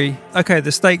jewellery, okay,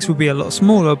 the stakes will be a lot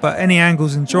smaller, but any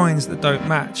angles and joins that don't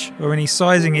match, or any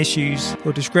sizing issues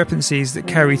or discrepancies that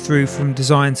carry through from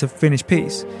design to finished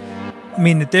piece,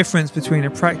 mean the difference between a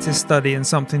practice study and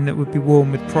something that would be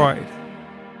worn with pride.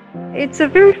 It's a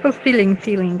very fulfilling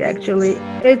feeling, actually.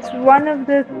 It's one of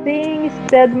the things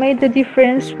that made the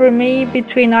difference for me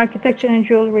between architecture and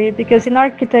jewelry, because in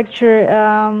architecture,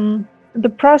 the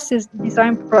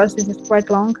design process is quite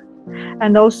long,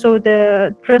 and also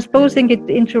the transposing it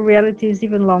into reality is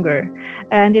even longer,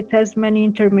 and it has many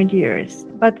intermediaries.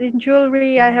 But in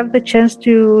jewelry, I have the chance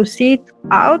to see it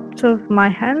out of my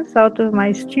hands, out of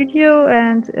my studio,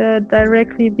 and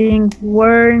directly being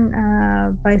worn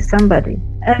by somebody.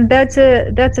 And that's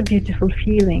a beautiful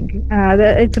feeling.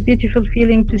 It's a beautiful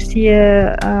feeling to see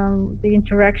the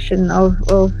interaction of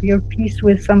your piece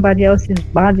with somebody else's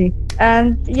body.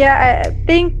 And yeah, I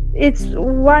think it's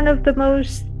one of the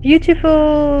most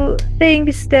beautiful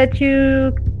things that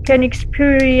you can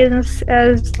experience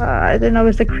as,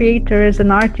 as a creator, as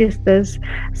an artist, as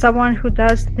someone who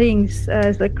does things,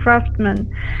 as a craftsman,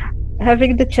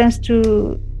 having the chance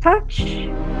to touch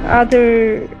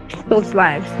other people's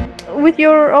lives with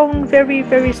your own very,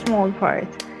 very small part.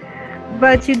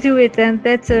 But you do it, and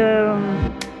that's a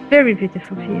very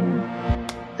beautiful feeling.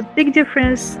 The big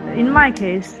difference, in my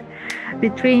case,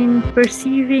 between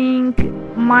perceiving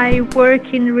my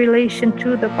work in relation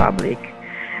to the public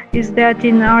is that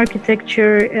in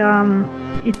architecture,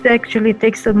 it actually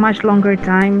takes a much longer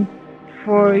time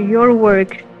for your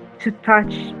work to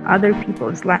touch other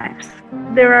people's lives.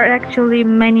 There are actually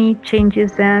many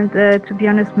changes and, to be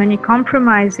honest, many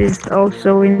compromises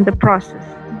also in the process.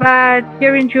 But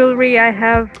here in jewelry, I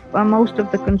have most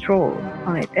of the control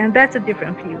on it, and that's a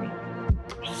different feeling.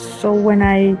 So when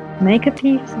I make a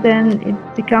piece, then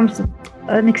it becomes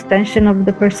an extension of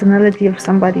the personality of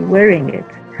somebody wearing it.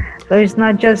 So it's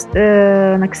not just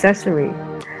an accessory.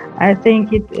 I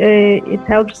think it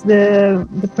helps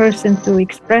the person to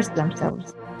express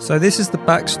themselves. So this is the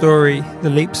backstory, the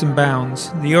leaps and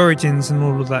bounds, the origins and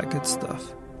all of that good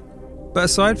stuff. But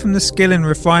aside from the skill and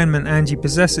refinement Angie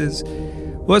possesses,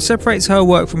 what separates her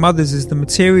work from others is the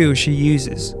materials she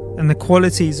uses and the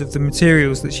qualities of the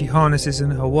materials that she harnesses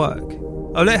in her work.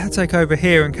 I'll let her take over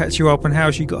here and catch you up on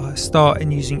how she got her start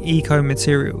in using eco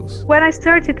materials. When I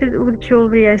started with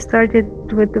jewelry, I started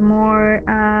with the more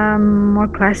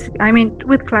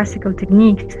classical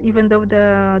techniques, even though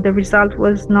the result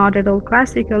was not at all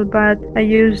classical, but I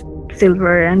used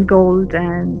silver and gold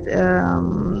and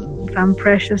some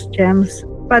precious gems.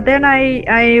 But then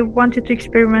I wanted to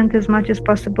experiment as much as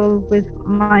possible with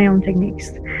my own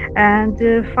techniques. And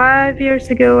 5 years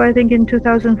ago, I think in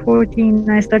 2014,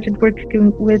 I started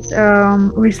working with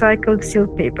recycled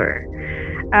silk paper.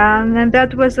 And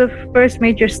that was the first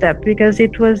major step, because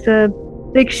it was a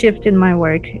big shift in my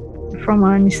work from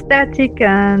an aesthetic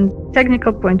and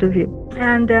technical point of view.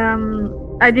 And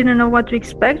I didn't know what to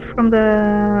expect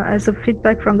as a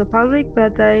feedback from the public,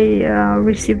 but I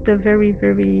received a very,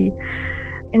 very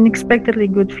unexpectedly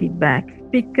good feedback,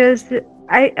 because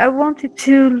I wanted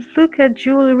to look at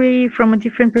jewelry from a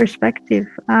different perspective.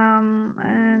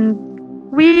 And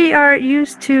we are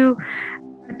used to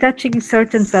attaching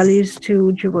certain values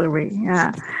to jewelry.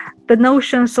 The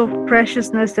notions of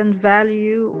preciousness and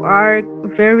value are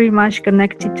very much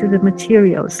connected to the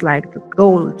materials, like the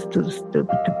gold,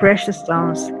 to precious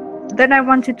stones. Then I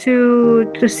wanted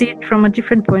to see it from a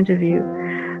different point of view.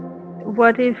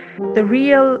 What if the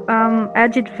real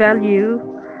added value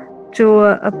to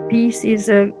a piece is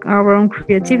our own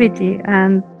creativity,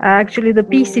 and actually the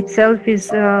piece itself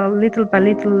is little by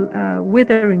little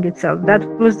withering itself? That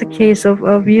was the case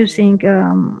of using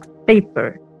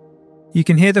paper. You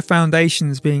can hear the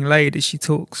foundations being laid as she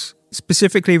talks,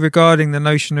 specifically regarding the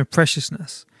notion of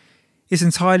preciousness. It's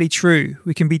entirely true.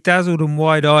 We can be dazzled and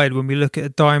wide-eyed when we look at a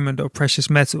diamond or precious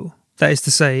metal. That is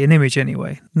to say, an image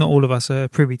anyway. Not all of us are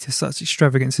privy to such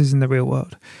extravagances in the real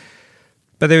world.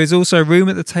 But there is also room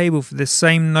at the table for this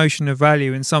same notion of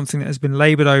value in something that has been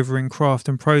laboured over in craft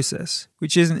and process,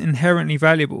 which isn't inherently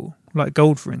valuable, like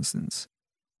gold for instance.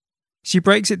 She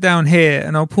breaks it down here,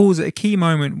 and I'll pause at a key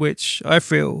moment which, I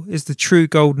feel, is the true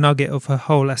gold nugget of her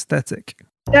whole aesthetic.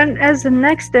 Then as the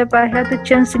next step, I had the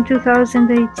chance in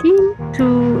 2018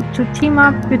 to team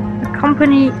up with a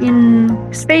company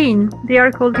in Spain. They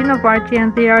are called Innovarti,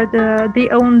 and they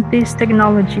own this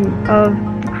technology of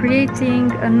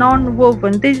creating a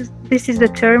non-woven. This is the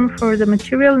term for the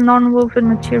material, non-woven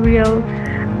material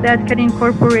that can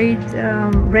incorporate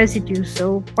residues,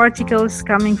 so particles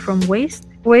coming from waste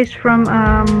from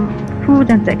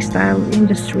food and textile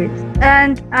industries.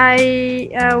 And I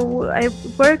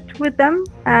worked with them,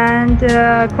 and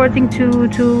according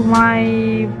to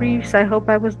my briefs, I hope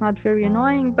I was not very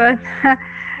annoying, but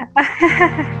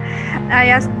I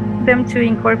asked them to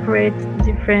incorporate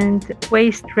different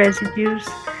waste residues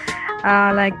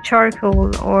like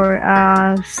charcoal or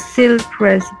silk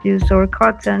residues or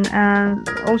cotton, and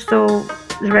also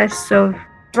the rests of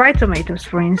dry tomatoes,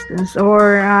 for instance,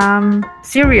 or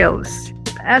cereals.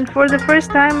 And for the first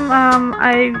time,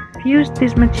 I've used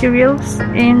these materials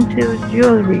into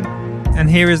jewelry. And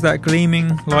here is that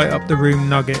gleaming, light up the room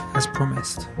nugget as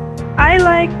promised. I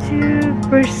like to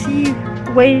perceive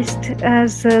waste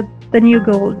as the new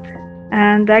gold.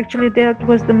 And actually that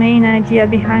was the main idea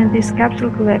behind this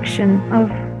capsule collection, of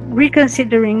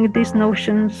reconsidering these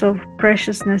notions of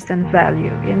preciousness and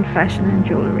value in fashion and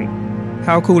jewelry.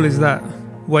 How cool is that?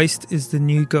 Waste is the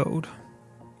new gold.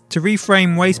 To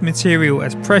reframe waste material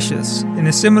as precious, in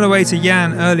a similar way to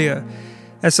Jan earlier,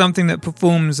 as something that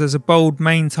performs as a bold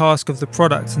main task of the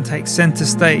product and takes centre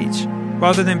stage,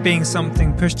 rather than being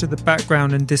something pushed to the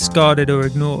background and discarded or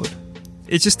ignored.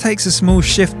 It just takes a small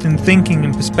shift in thinking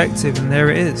and perspective, and there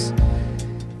it is.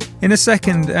 In a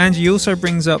second, Angie also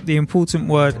brings up the important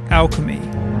word alchemy.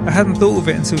 I hadn't thought of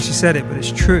it until she said it, but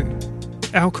it's true.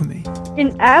 Alchemy.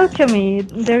 In alchemy,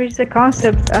 there is a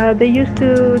concept. They used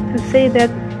to say that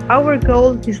our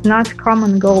gold is not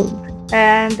common gold.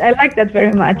 And I like that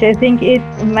very much. I think it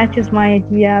matches my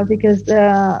idea, because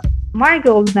my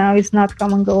gold now is not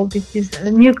common gold, it is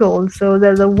a new gold. So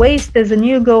the waste as a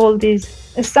new gold is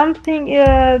something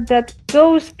that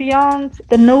goes beyond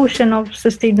the notion of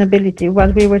sustainability,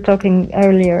 what we were talking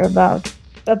earlier about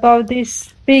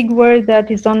this big word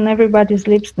that is on everybody's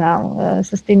lips now,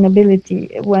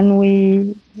 sustainability, when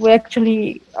we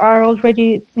actually are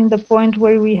already in the point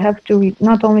where we have to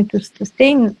not only to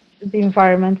sustain the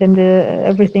environment and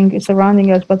everything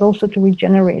surrounding us, but also to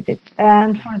regenerate it.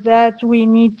 And for that, we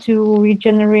need to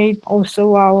regenerate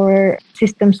also our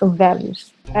systems of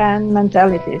values and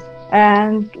mentalities.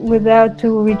 And without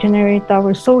to regenerate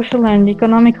our social and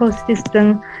economical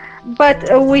system, but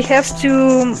we have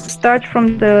to start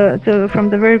from the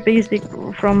very basic,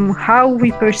 from how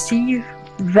we perceive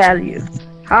value,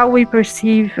 how we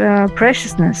perceive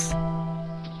preciousness.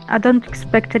 I don't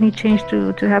expect any change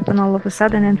to happen all of a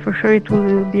sudden, and for sure it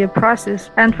will be a process.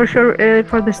 And for sure,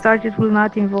 for the start, it will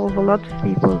not involve a lot of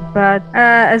people. But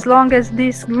as long as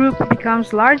this group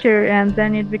becomes larger and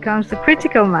then it becomes a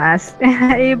critical mass,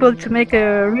 able to make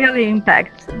a real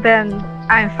impact, then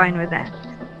I'm fine with that.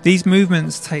 These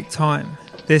movements take time.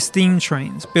 They're steam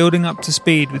trains, building up to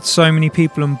speed with so many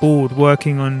people on board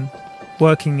working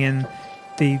in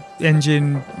the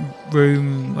engine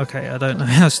room. Okay, I don't know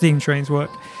how steam trains work.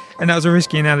 And that was a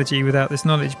risky analogy without this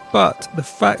knowledge. But the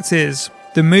fact is,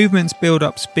 the movements build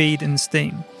up speed and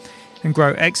steam and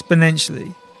grow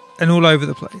exponentially and all over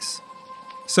the place.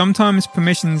 Sometimes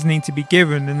permissions need to be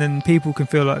given, and then people can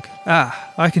feel like,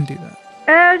 I can do that.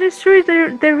 It's true,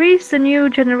 there is a new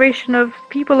generation of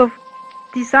people, of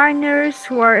designers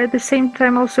who are at the same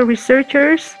time also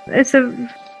researchers. It's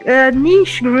a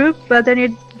niche group, but then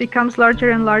it becomes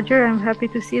larger and larger. I'm happy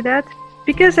to see that,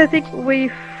 because I think we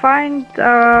find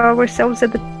ourselves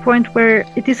at the point where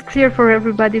it is clear for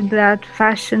everybody that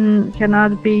fashion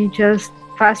cannot be just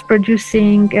fast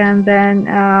producing and then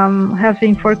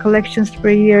having 4 collections per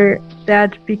year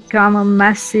that become a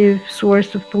massive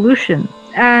source of pollution.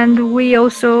 And we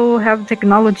also have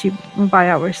technology by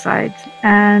our side,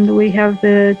 and we have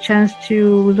the chance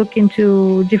to look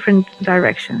into different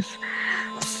directions.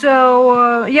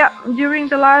 So, during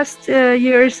the last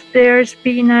years, there's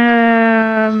been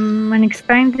an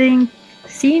expanding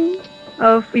scene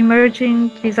of emerging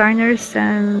designers,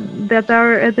 and that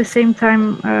are at the same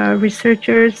time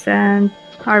researchers, and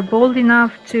are bold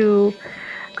enough to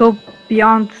go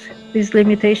beyond these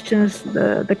limitations,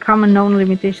 the common known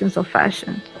limitations of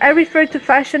fashion. I refer to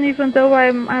fashion even though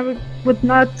I would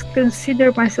not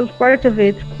consider myself part of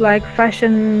it. Like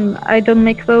fashion, I don't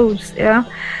make clothes, yeah.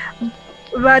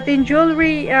 But in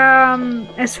jewelry,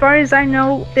 as far as I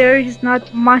know, there is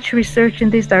not much research in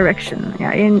this direction,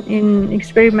 in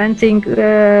experimenting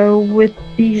with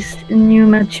these new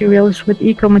materials, with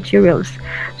eco-materials.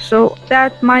 So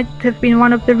that might have been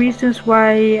one of the reasons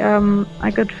why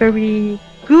I got very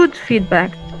good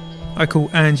feedback. I call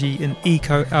Angie an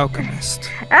eco-alchemist.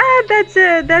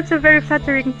 That's a very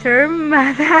flattering term.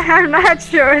 I'm not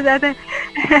sure that...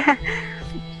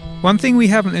 One thing we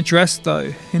haven't addressed,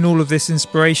 though, in all of this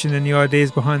inspiration and the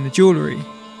ideas behind the jewellery,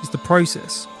 is the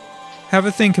process. Have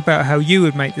a think about how you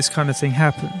would make this kind of thing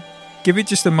happen. Give it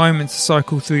just a moment to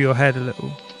cycle through your head a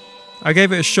little. I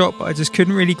gave it a shot, but I just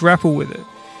couldn't really grapple with it.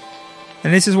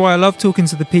 And this is why I love talking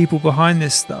to the people behind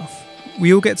this stuff.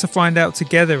 We all get to find out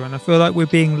together, and I feel like we're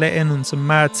being let in on some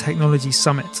mad technology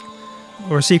summit.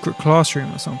 or a secret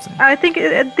classroom or something? I think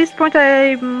at this point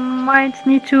I might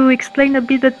need to explain a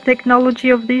bit the technology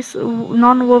of these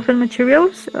non-woven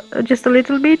materials, just a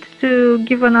little bit, to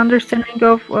give an understanding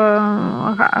of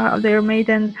how they're made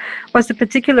and what's the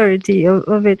particularity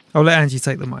of it. I'll let Angie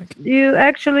take the mic. You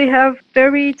actually have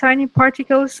very tiny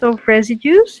particles of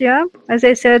residues, yeah? As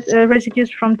I said, residues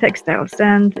from textiles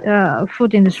and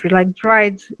food industry, like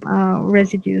dried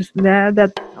residues,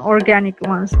 that organic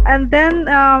ones. And then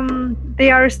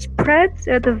they are spread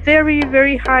at a very,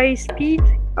 very high speed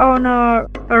on a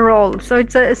roll. So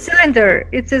it's a cylinder.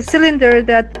 It's a cylinder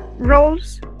that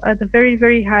rolls at a very,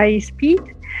 very high speed.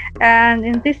 And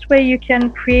in this way, you can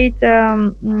create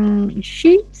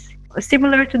sheets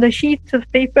similar to the sheets of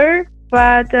paper,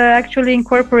 but actually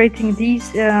incorporating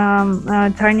these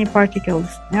tiny particles.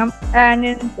 Yeah? And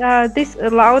this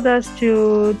allowed us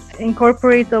to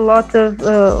incorporate a lot of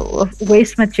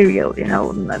waste material,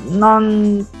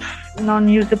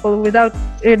 non-usable, without,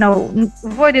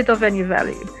 voided of any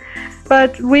value.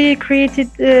 But we created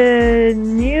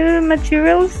new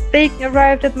materials. They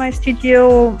arrived at my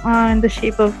studio in the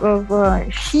shape of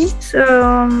sheets,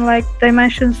 like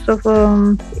dimensions of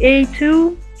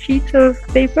A2 sheets of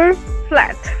paper,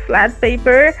 flat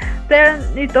paper. Then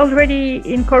it already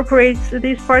incorporates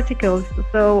these particles,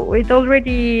 so it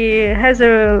already has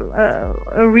a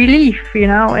relief. It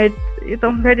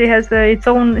already has its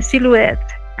own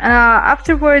silhouette.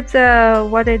 Afterwards,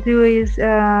 what I do is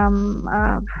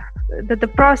the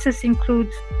process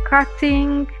includes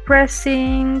cutting,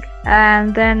 pressing,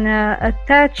 and then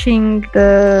attaching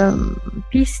the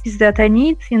pieces that I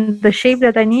need in the shape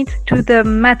that I need to the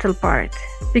metal part.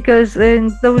 Because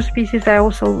in those pieces I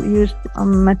also used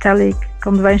metallic,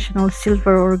 conventional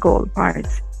silver or gold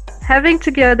parts. Having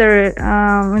together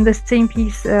in the same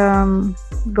piece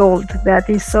gold that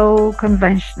is so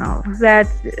conventional, that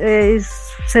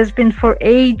has been for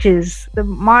ages the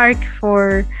mark,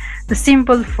 for the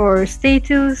symbol for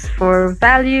status, for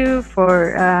value,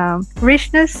 for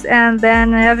richness, and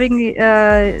then having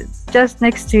just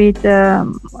next to it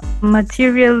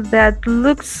material that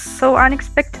looks so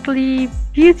unexpectedly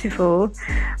beautiful,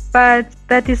 but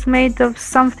that is made of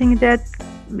something that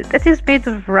is made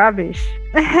of rubbish.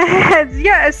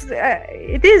 Yes,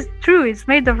 it is true, it's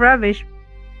made of rubbish.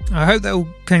 I hope that all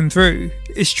came through.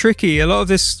 It's tricky. A lot of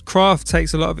this craft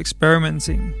takes a lot of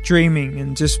experimenting, dreaming,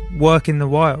 and just work in the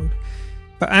wild.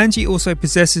 But Angie also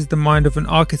possesses the mind of an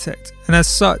architect, and as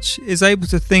such is able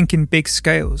to think in big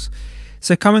scales.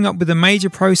 So coming up with a major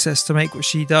process to make what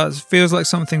she does feels like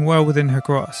something well within her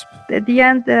grasp. At the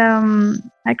end,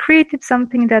 I created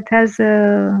something that has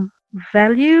a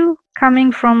value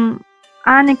coming from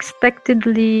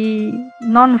unexpectedly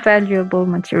non-valuable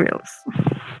materials.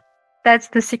 That's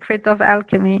the secret of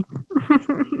alchemy.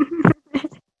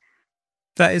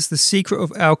 That is the secret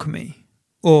of alchemy,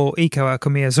 or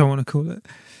eco-alchemy as I want to call it.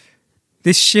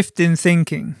 This shift in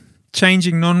thinking,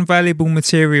 changing non-valuable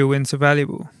material into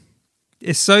valuable.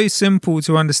 It's so simple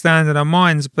to understand in our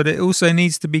minds, but it also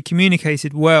needs to be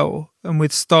communicated well and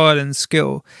with style and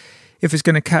skill if it's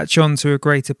going to catch on to a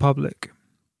greater public.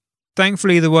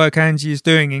 Thankfully, the work Angie is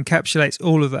doing encapsulates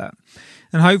all of that,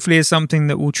 and hopefully is something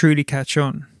that will truly catch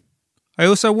on. I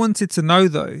also wanted to know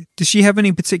though, does she have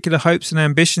any particular hopes and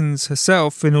ambitions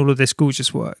herself in all of this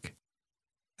gorgeous work?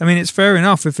 I mean, it's fair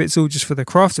enough if it's all just for the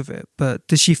craft of it, but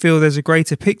does she feel there's a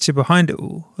greater picture behind it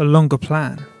all, a longer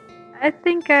plan? I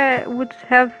think I would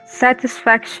have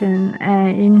satisfaction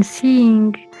in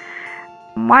seeing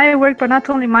my work, but not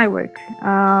only my work,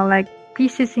 like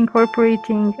pieces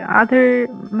incorporating other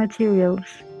materials,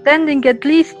 standing at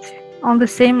least on the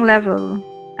same level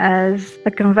as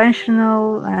the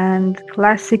conventional and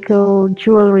classical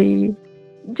jewelry.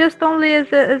 Just only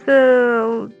as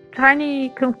a tiny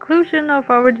conclusion of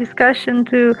our discussion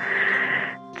to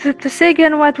say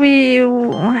again what we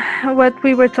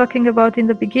were talking about in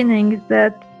the beginning, is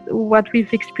that what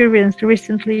we've experienced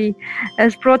recently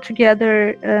has brought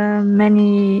together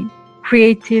many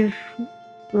creative,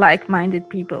 like-minded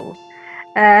people,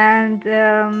 and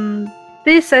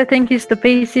this, I think, is the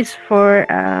basis for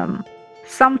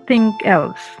something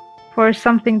else, for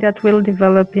something that will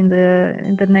develop in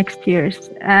the next years,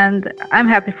 and I'm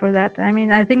happy for that. I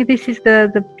mean, I think this is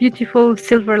the beautiful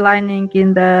silver lining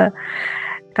in the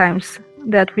times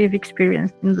that we've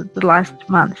experienced in the last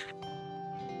month.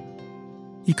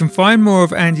 You can find more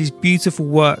of Angie's beautiful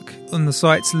work on the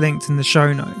sites linked in the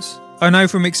show notes. I know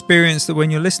from experience that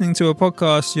when you're listening to a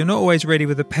podcast, you're not always ready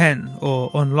with a pen or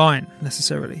online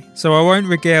necessarily, so I won't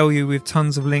regale you with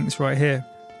tons of links right here.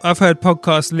 I've heard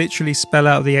podcasts literally spell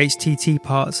out the HTT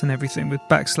parts and everything with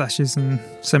backslashes and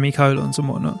semicolons and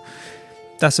whatnot.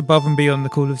 That's above and beyond the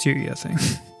Call of Duty, I think.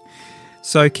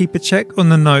 So keep a check on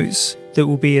the notes that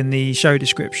will be in the show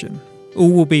description.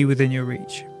 All will be within your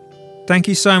reach. Thank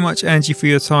you so much, Angie, for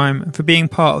your time and for being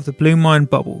part of the Blue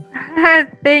Mind bubble.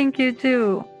 Thank you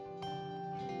too.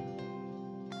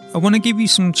 I want to give you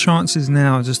some chances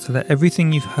now just to let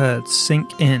everything you've heard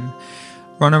sink in,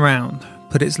 run around,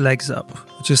 put its legs up,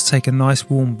 or just take a nice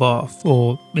warm bath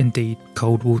or indeed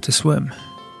cold water swim,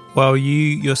 while you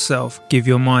yourself give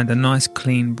your mind a nice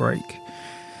clean break.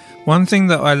 One thing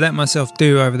that I let myself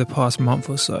do over the past month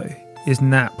or so is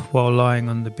nap while lying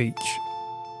on the beach.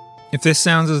 If this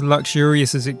sounds as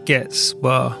luxurious as it gets,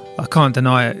 well, I can't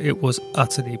deny it, it was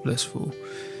utterly blissful.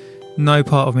 No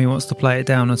part of me wants to play it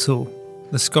down at all.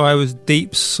 The sky was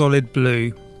deep, solid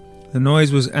blue, the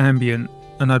noise was ambient,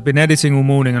 and I'd been editing all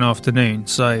morning and afternoon,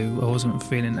 so I wasn't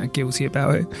feeling that guilty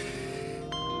about it.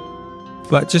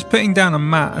 But just putting down a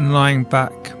mat and lying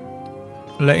back,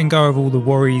 letting go of all the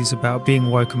worries about being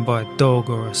woken by a dog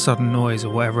or a sudden noise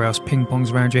or whatever else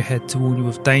ping-pongs around your head to warn you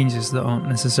of dangers that aren't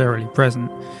necessarily present,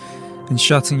 and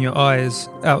shutting your eyes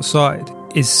outside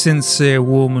is sincere,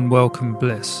 warm and welcome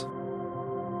bliss.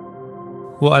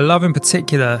 What I love in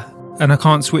particular, and I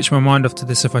can't switch my mind off to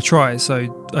this if I try,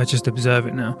 so I just observe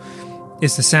it now,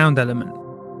 is the sound element.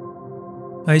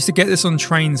 I used to get this on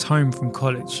trains home from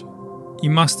college. You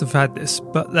must have had this,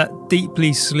 but that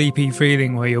deeply sleepy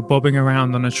feeling where you're bobbing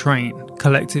around on a train,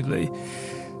 collectively.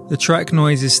 The track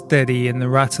noise is steady and the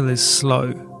rattle is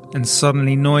slow, and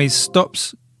suddenly noise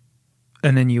stops,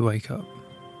 and then you wake up.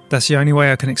 That's the only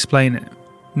way I can explain it.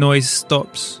 Noise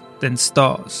stops, then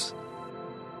starts.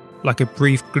 Like a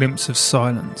brief glimpse of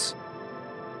silence.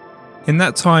 In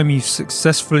that time you've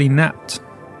successfully napped.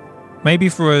 Maybe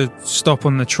for a stop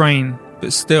on the train,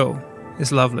 but still,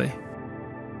 it's lovely.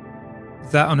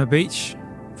 That on a beach?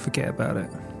 Forget about it.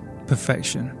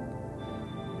 Perfection.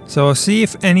 So I'll see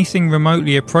if anything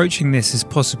remotely approaching this is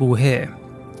possible here.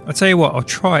 I'll tell you what, I'll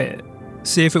try it,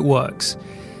 see if it works.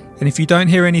 And if you don't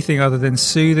hear anything other than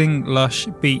soothing, lush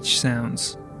beach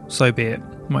sounds, so be it.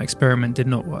 My experiment did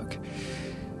not work.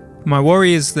 My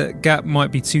worry is that gap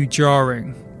might be too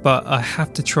jarring, but I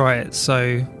have to try it,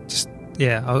 so just,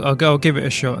 yeah, I'll give it a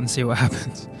shot and see what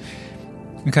happens.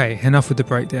 Okay, enough with the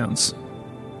breakdowns.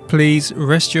 Please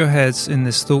rest your heads in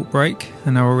this thought break,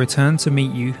 and I will return to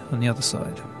meet you on the other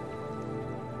side.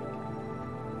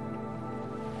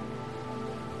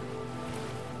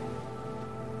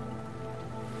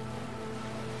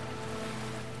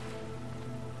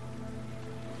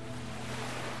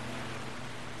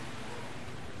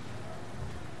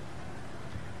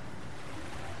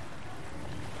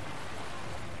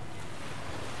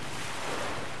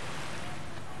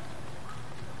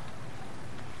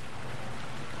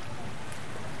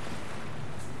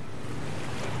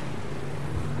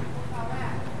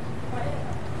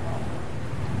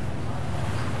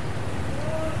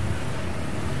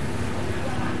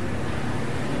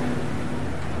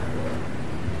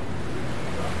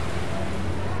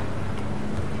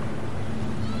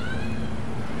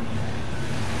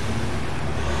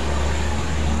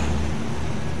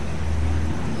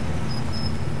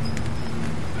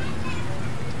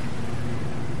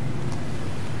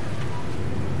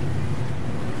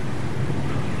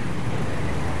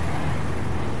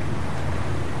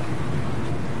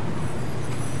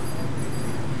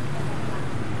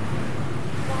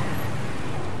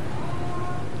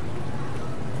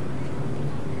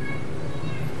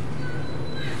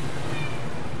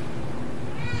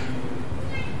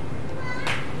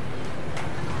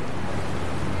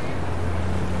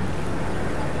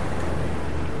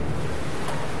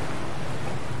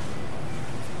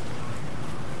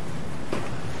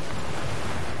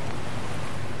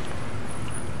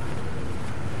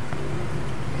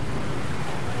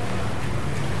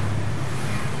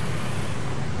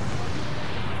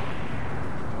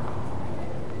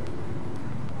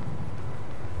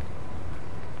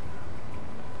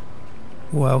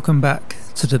 Welcome back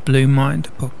to the Blue Mind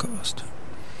podcast.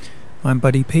 I'm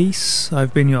Buddy Peace.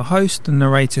 I've been your host and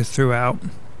narrator throughout,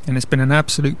 and it's been an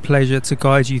absolute pleasure to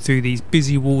guide you through these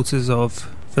busy waters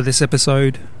of, for this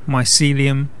episode,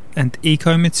 mycelium and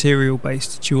eco-material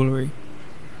based jewellery.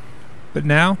 But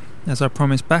now, as I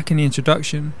promised back in the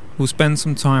introduction, we'll spend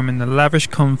some time in the lavish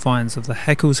confines of the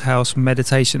Heckles House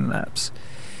Meditation Labs.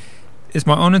 It's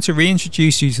my honour to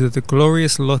reintroduce you to the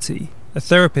glorious Lottie, a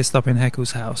therapist up in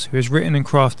Heckles House who has written and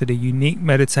crafted a unique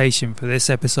meditation for this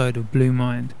episode of Blue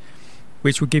Mind,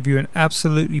 which will give you an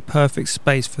absolutely perfect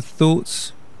space for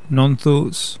thoughts,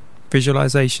 non-thoughts,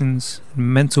 visualizations,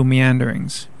 and mental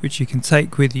meanderings, which you can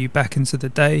take with you back into the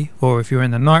day, or if you're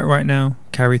in the night right now,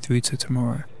 carry through to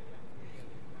tomorrow.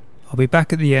 I'll be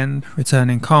back at the end,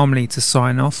 returning calmly to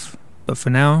sign off. But for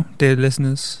now, dear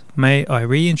listeners, may I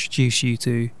reintroduce you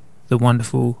to the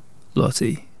wonderful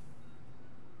Lottie.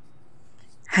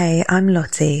 Hey, I'm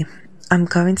Lottie. I'm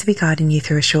going to be guiding you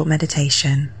through a short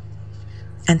meditation.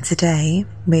 And today,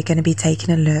 we're going to be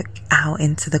taking a look out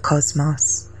into the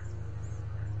cosmos.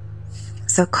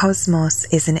 So cosmos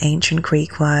is an ancient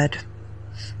Greek word.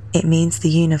 It means the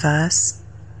universe,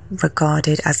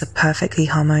 regarded as a perfectly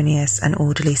harmonious and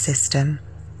orderly system.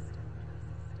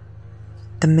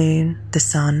 The moon, the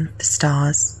sun, the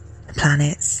stars, the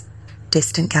planets,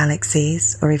 distant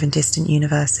galaxies, or even distant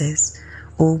universes,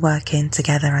 all working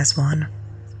together as one.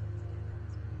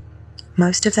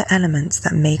 Most of the elements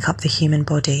that make up the human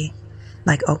body,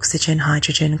 like oxygen,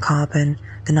 hydrogen, carbon,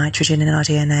 the nitrogen in our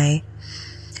DNA,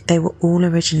 they were all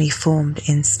originally formed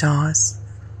in stars.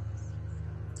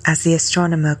 As the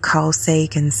astronomer Carl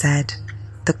Sagan said,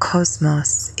 the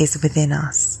cosmos is within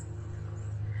us.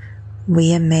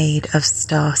 We are made of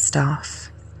star stuff.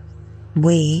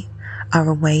 We are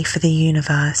a way for the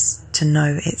universe to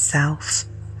know itself.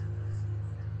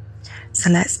 So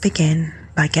let's begin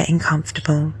by getting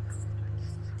comfortable,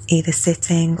 either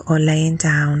sitting or laying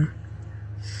down.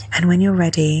 And when you're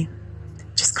ready,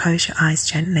 just close your eyes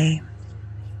gently.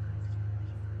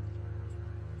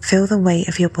 Feel the weight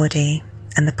of your body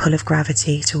and the pull of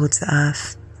gravity towards the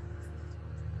earth.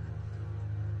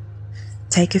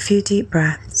 Take a few deep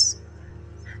breaths,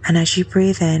 and as you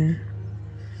breathe in,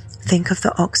 think of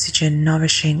the oxygen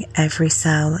nourishing every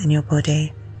cell in your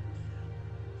body.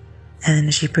 And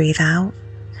as you breathe out,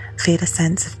 feel a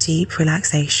sense of deep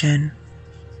relaxation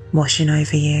washing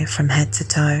over you from head to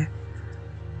toe.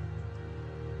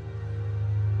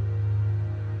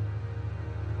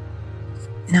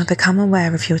 Now become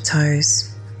aware of your toes,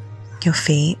 your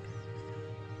feet,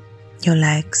 your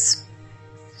legs,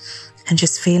 and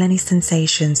just feel any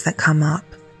sensations that come up,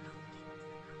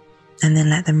 and then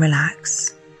let them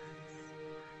relax.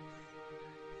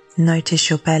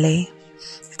 Notice your belly.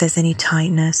 If there's any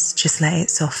tightness, just let it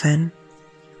soften.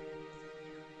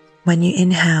 When you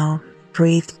inhale,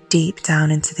 breathe deep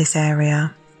down into this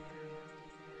area.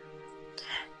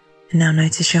 And now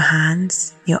notice your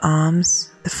hands, your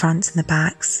arms, the fronts and the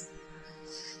backs,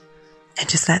 and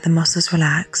just let the muscles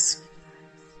relax.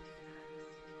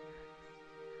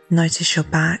 Notice your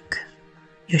back,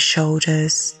 your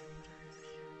shoulders,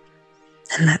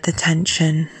 and let the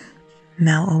tension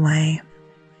melt away.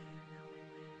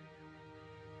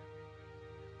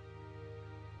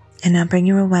 And now bring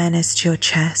your awareness to your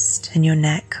chest and your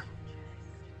neck.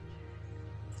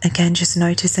 Again, just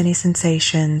notice any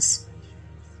sensations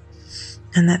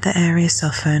and let the area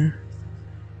soften.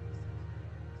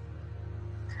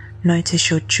 Notice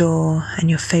your jaw and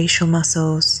your facial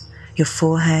muscles, your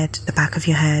forehead, the back of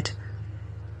your head,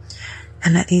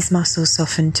 and let these muscles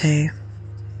soften too.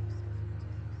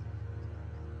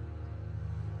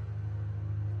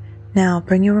 Now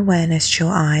bring your awareness to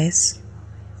your eyes.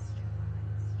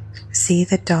 See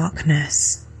the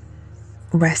darkness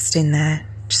resting there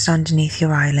just underneath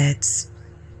your eyelids,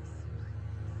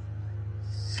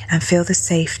 and feel the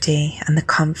safety and the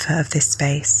comfort of this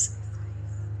space.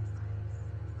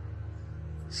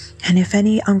 And if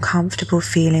any uncomfortable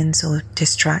feelings or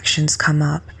distractions come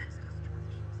up,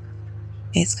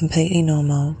 it's completely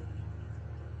normal.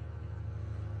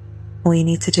 All you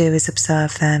need to do is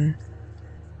observe them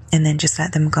and then just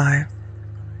let them go.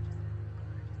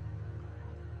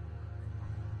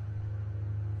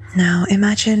 Now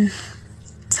imagine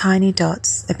tiny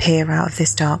dots appear out of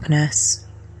this darkness.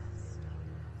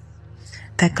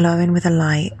 They're glowing with a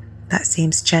light that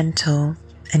seems gentle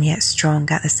and yet strong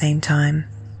at the same time.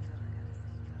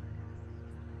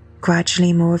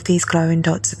 Gradually more of these glowing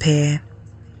dots appear,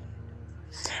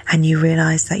 and you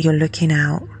realize that you're looking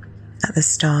out at the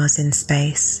stars in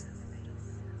space.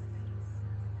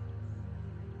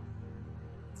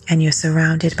 And you're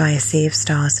surrounded by a sea of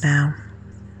stars now.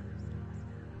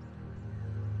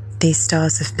 These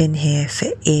stars have been here for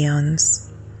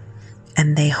eons,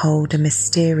 and they hold a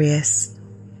mysterious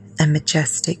and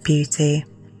majestic beauty.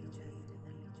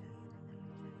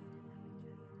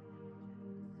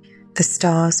 The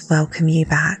stars welcome you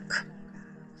back,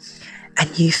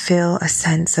 and you feel a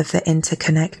sense of the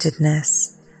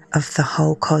interconnectedness of the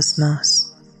whole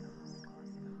cosmos.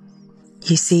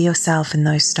 You see yourself in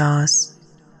those stars,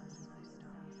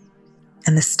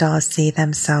 and the stars see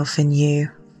themselves in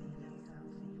you.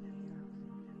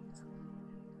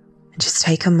 Just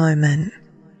take a moment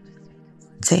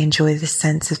to enjoy this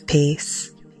sense of peace.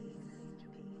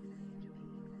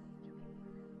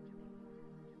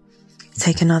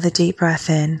 Take another deep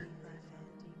breath in,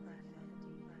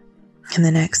 and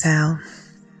then exhale.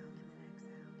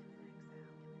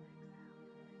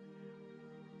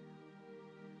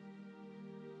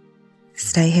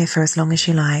 stay here for as long as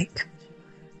you like.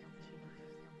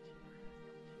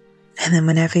 And then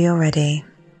whenever you're ready,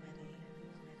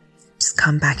 just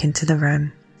come back into the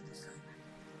room.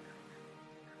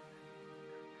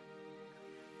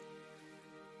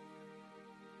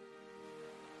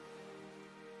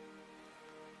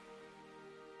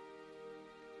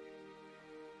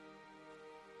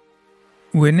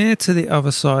 We're near to the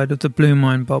other side of the Blue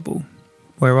Mind bubble,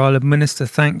 where I'll administer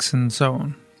thanks and so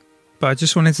on. But I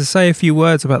just wanted to say a few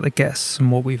words about the guests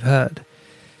and what we've heard.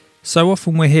 So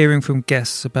often we're hearing from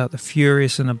guests about the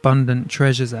furious and abundant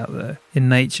treasures out there in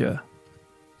nature,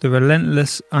 the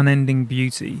relentless, unending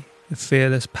beauty, the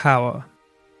fearless power.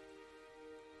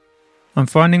 I'm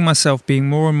finding myself being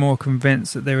more and more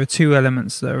convinced that there are two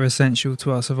elements that are essential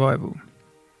to our survival.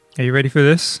 Are you ready for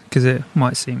this? Because it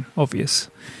might seem obvious.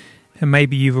 And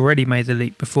maybe you've already made the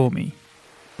leap before me.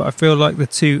 But I feel like the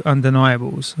two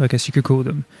undeniables, I guess you could call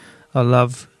them, are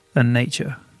love and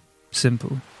nature.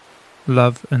 Simple.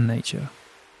 Love and nature.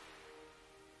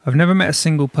 I've never met a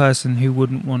single person who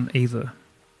wouldn't want either.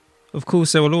 Of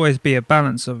course, there will always be a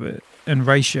balance of it and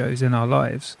ratios in our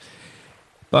lives.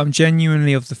 But I'm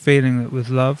genuinely of the feeling that with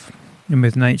love and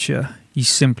with nature, you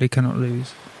simply cannot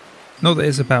lose. Not that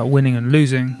it's about winning and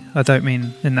losing, I don't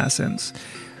mean in that sense.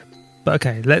 But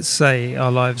okay, let's say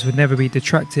our lives would never be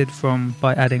detracted from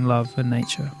by adding love and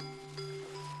nature.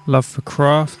 Love for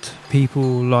craft, people,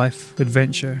 life,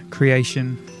 adventure,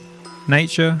 creation,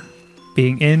 nature,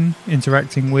 being in,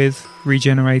 interacting with,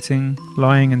 regenerating,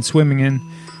 lying and swimming in,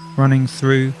 running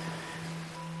through.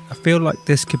 I feel like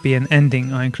this could be an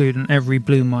ending I include in every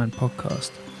Blue Mind podcast.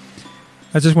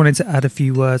 I just wanted to add a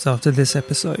few words after this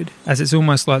episode, as it's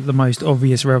almost like the most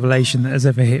obvious revelation that has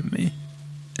ever hit me.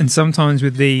 And sometimes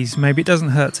with these, maybe it doesn't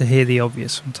hurt to hear the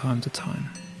obvious from time to time.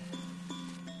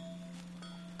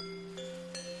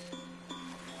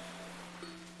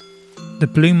 The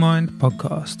Blue Mind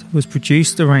podcast was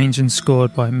produced, arranged and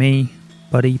scored by me,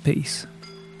 Buddy Peace.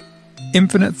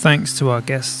 Infinite thanks to our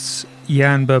guests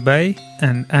Jan Burbet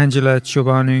and Angela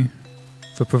Ciobanu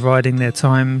for providing their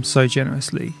time so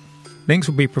generously. Links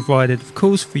will be provided, of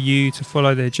course, for you to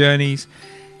follow their journeys.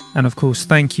 And of course,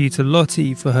 thank you to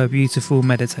Lottie for her beautiful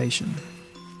meditation.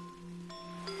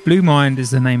 Blue Mind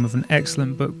is the name of an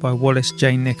excellent book by Wallace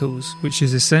J. Nichols, which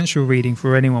is essential reading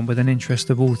for anyone with an interest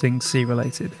of all things sea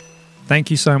related. Thank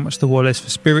you so much to Wallace for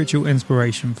spiritual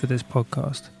inspiration for this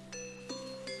podcast.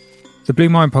 The Blue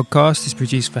Mind podcast is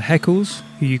produced for Heckles,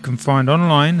 who you can find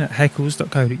online at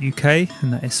heckles.co.uk,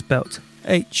 and that is spelt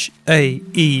Haeckels,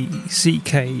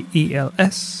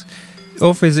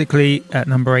 or physically at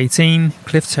number 18,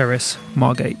 Cliff Terrace,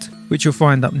 Margate, which you'll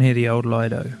find up near the old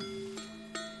Lido.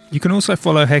 You can also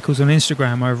follow Heckles on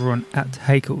Instagram over on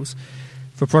 @Haeckels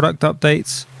for product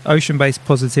updates, ocean-based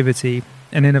positivity,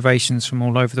 and innovations from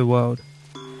all over the world.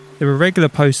 There are regular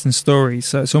posts and stories,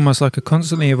 so it's almost like a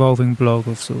constantly evolving blog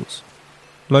of sorts.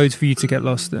 Loads for you to get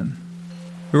lost in.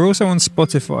 We're also on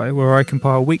Spotify, where I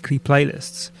compile weekly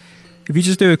playlists. If you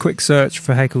just do a quick search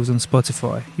for Heckles on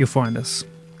Spotify, you'll find us.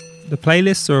 The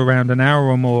playlists are around an hour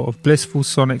or more of blissful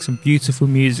sonics and beautiful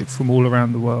music from all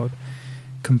around the world,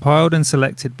 compiled and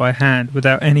selected by hand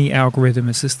without any algorithm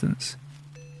assistance.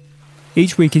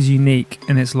 Each week is unique,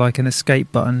 and it's like an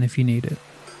escape button if you need it.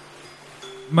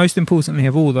 Most importantly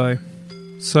of all though,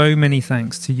 so many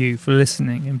thanks to you for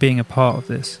listening and being a part of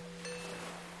this.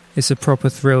 It's a proper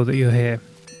thrill that you're here.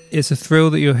 It's a thrill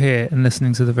that you're here and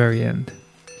listening to the very end.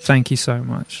 Thank you so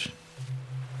much.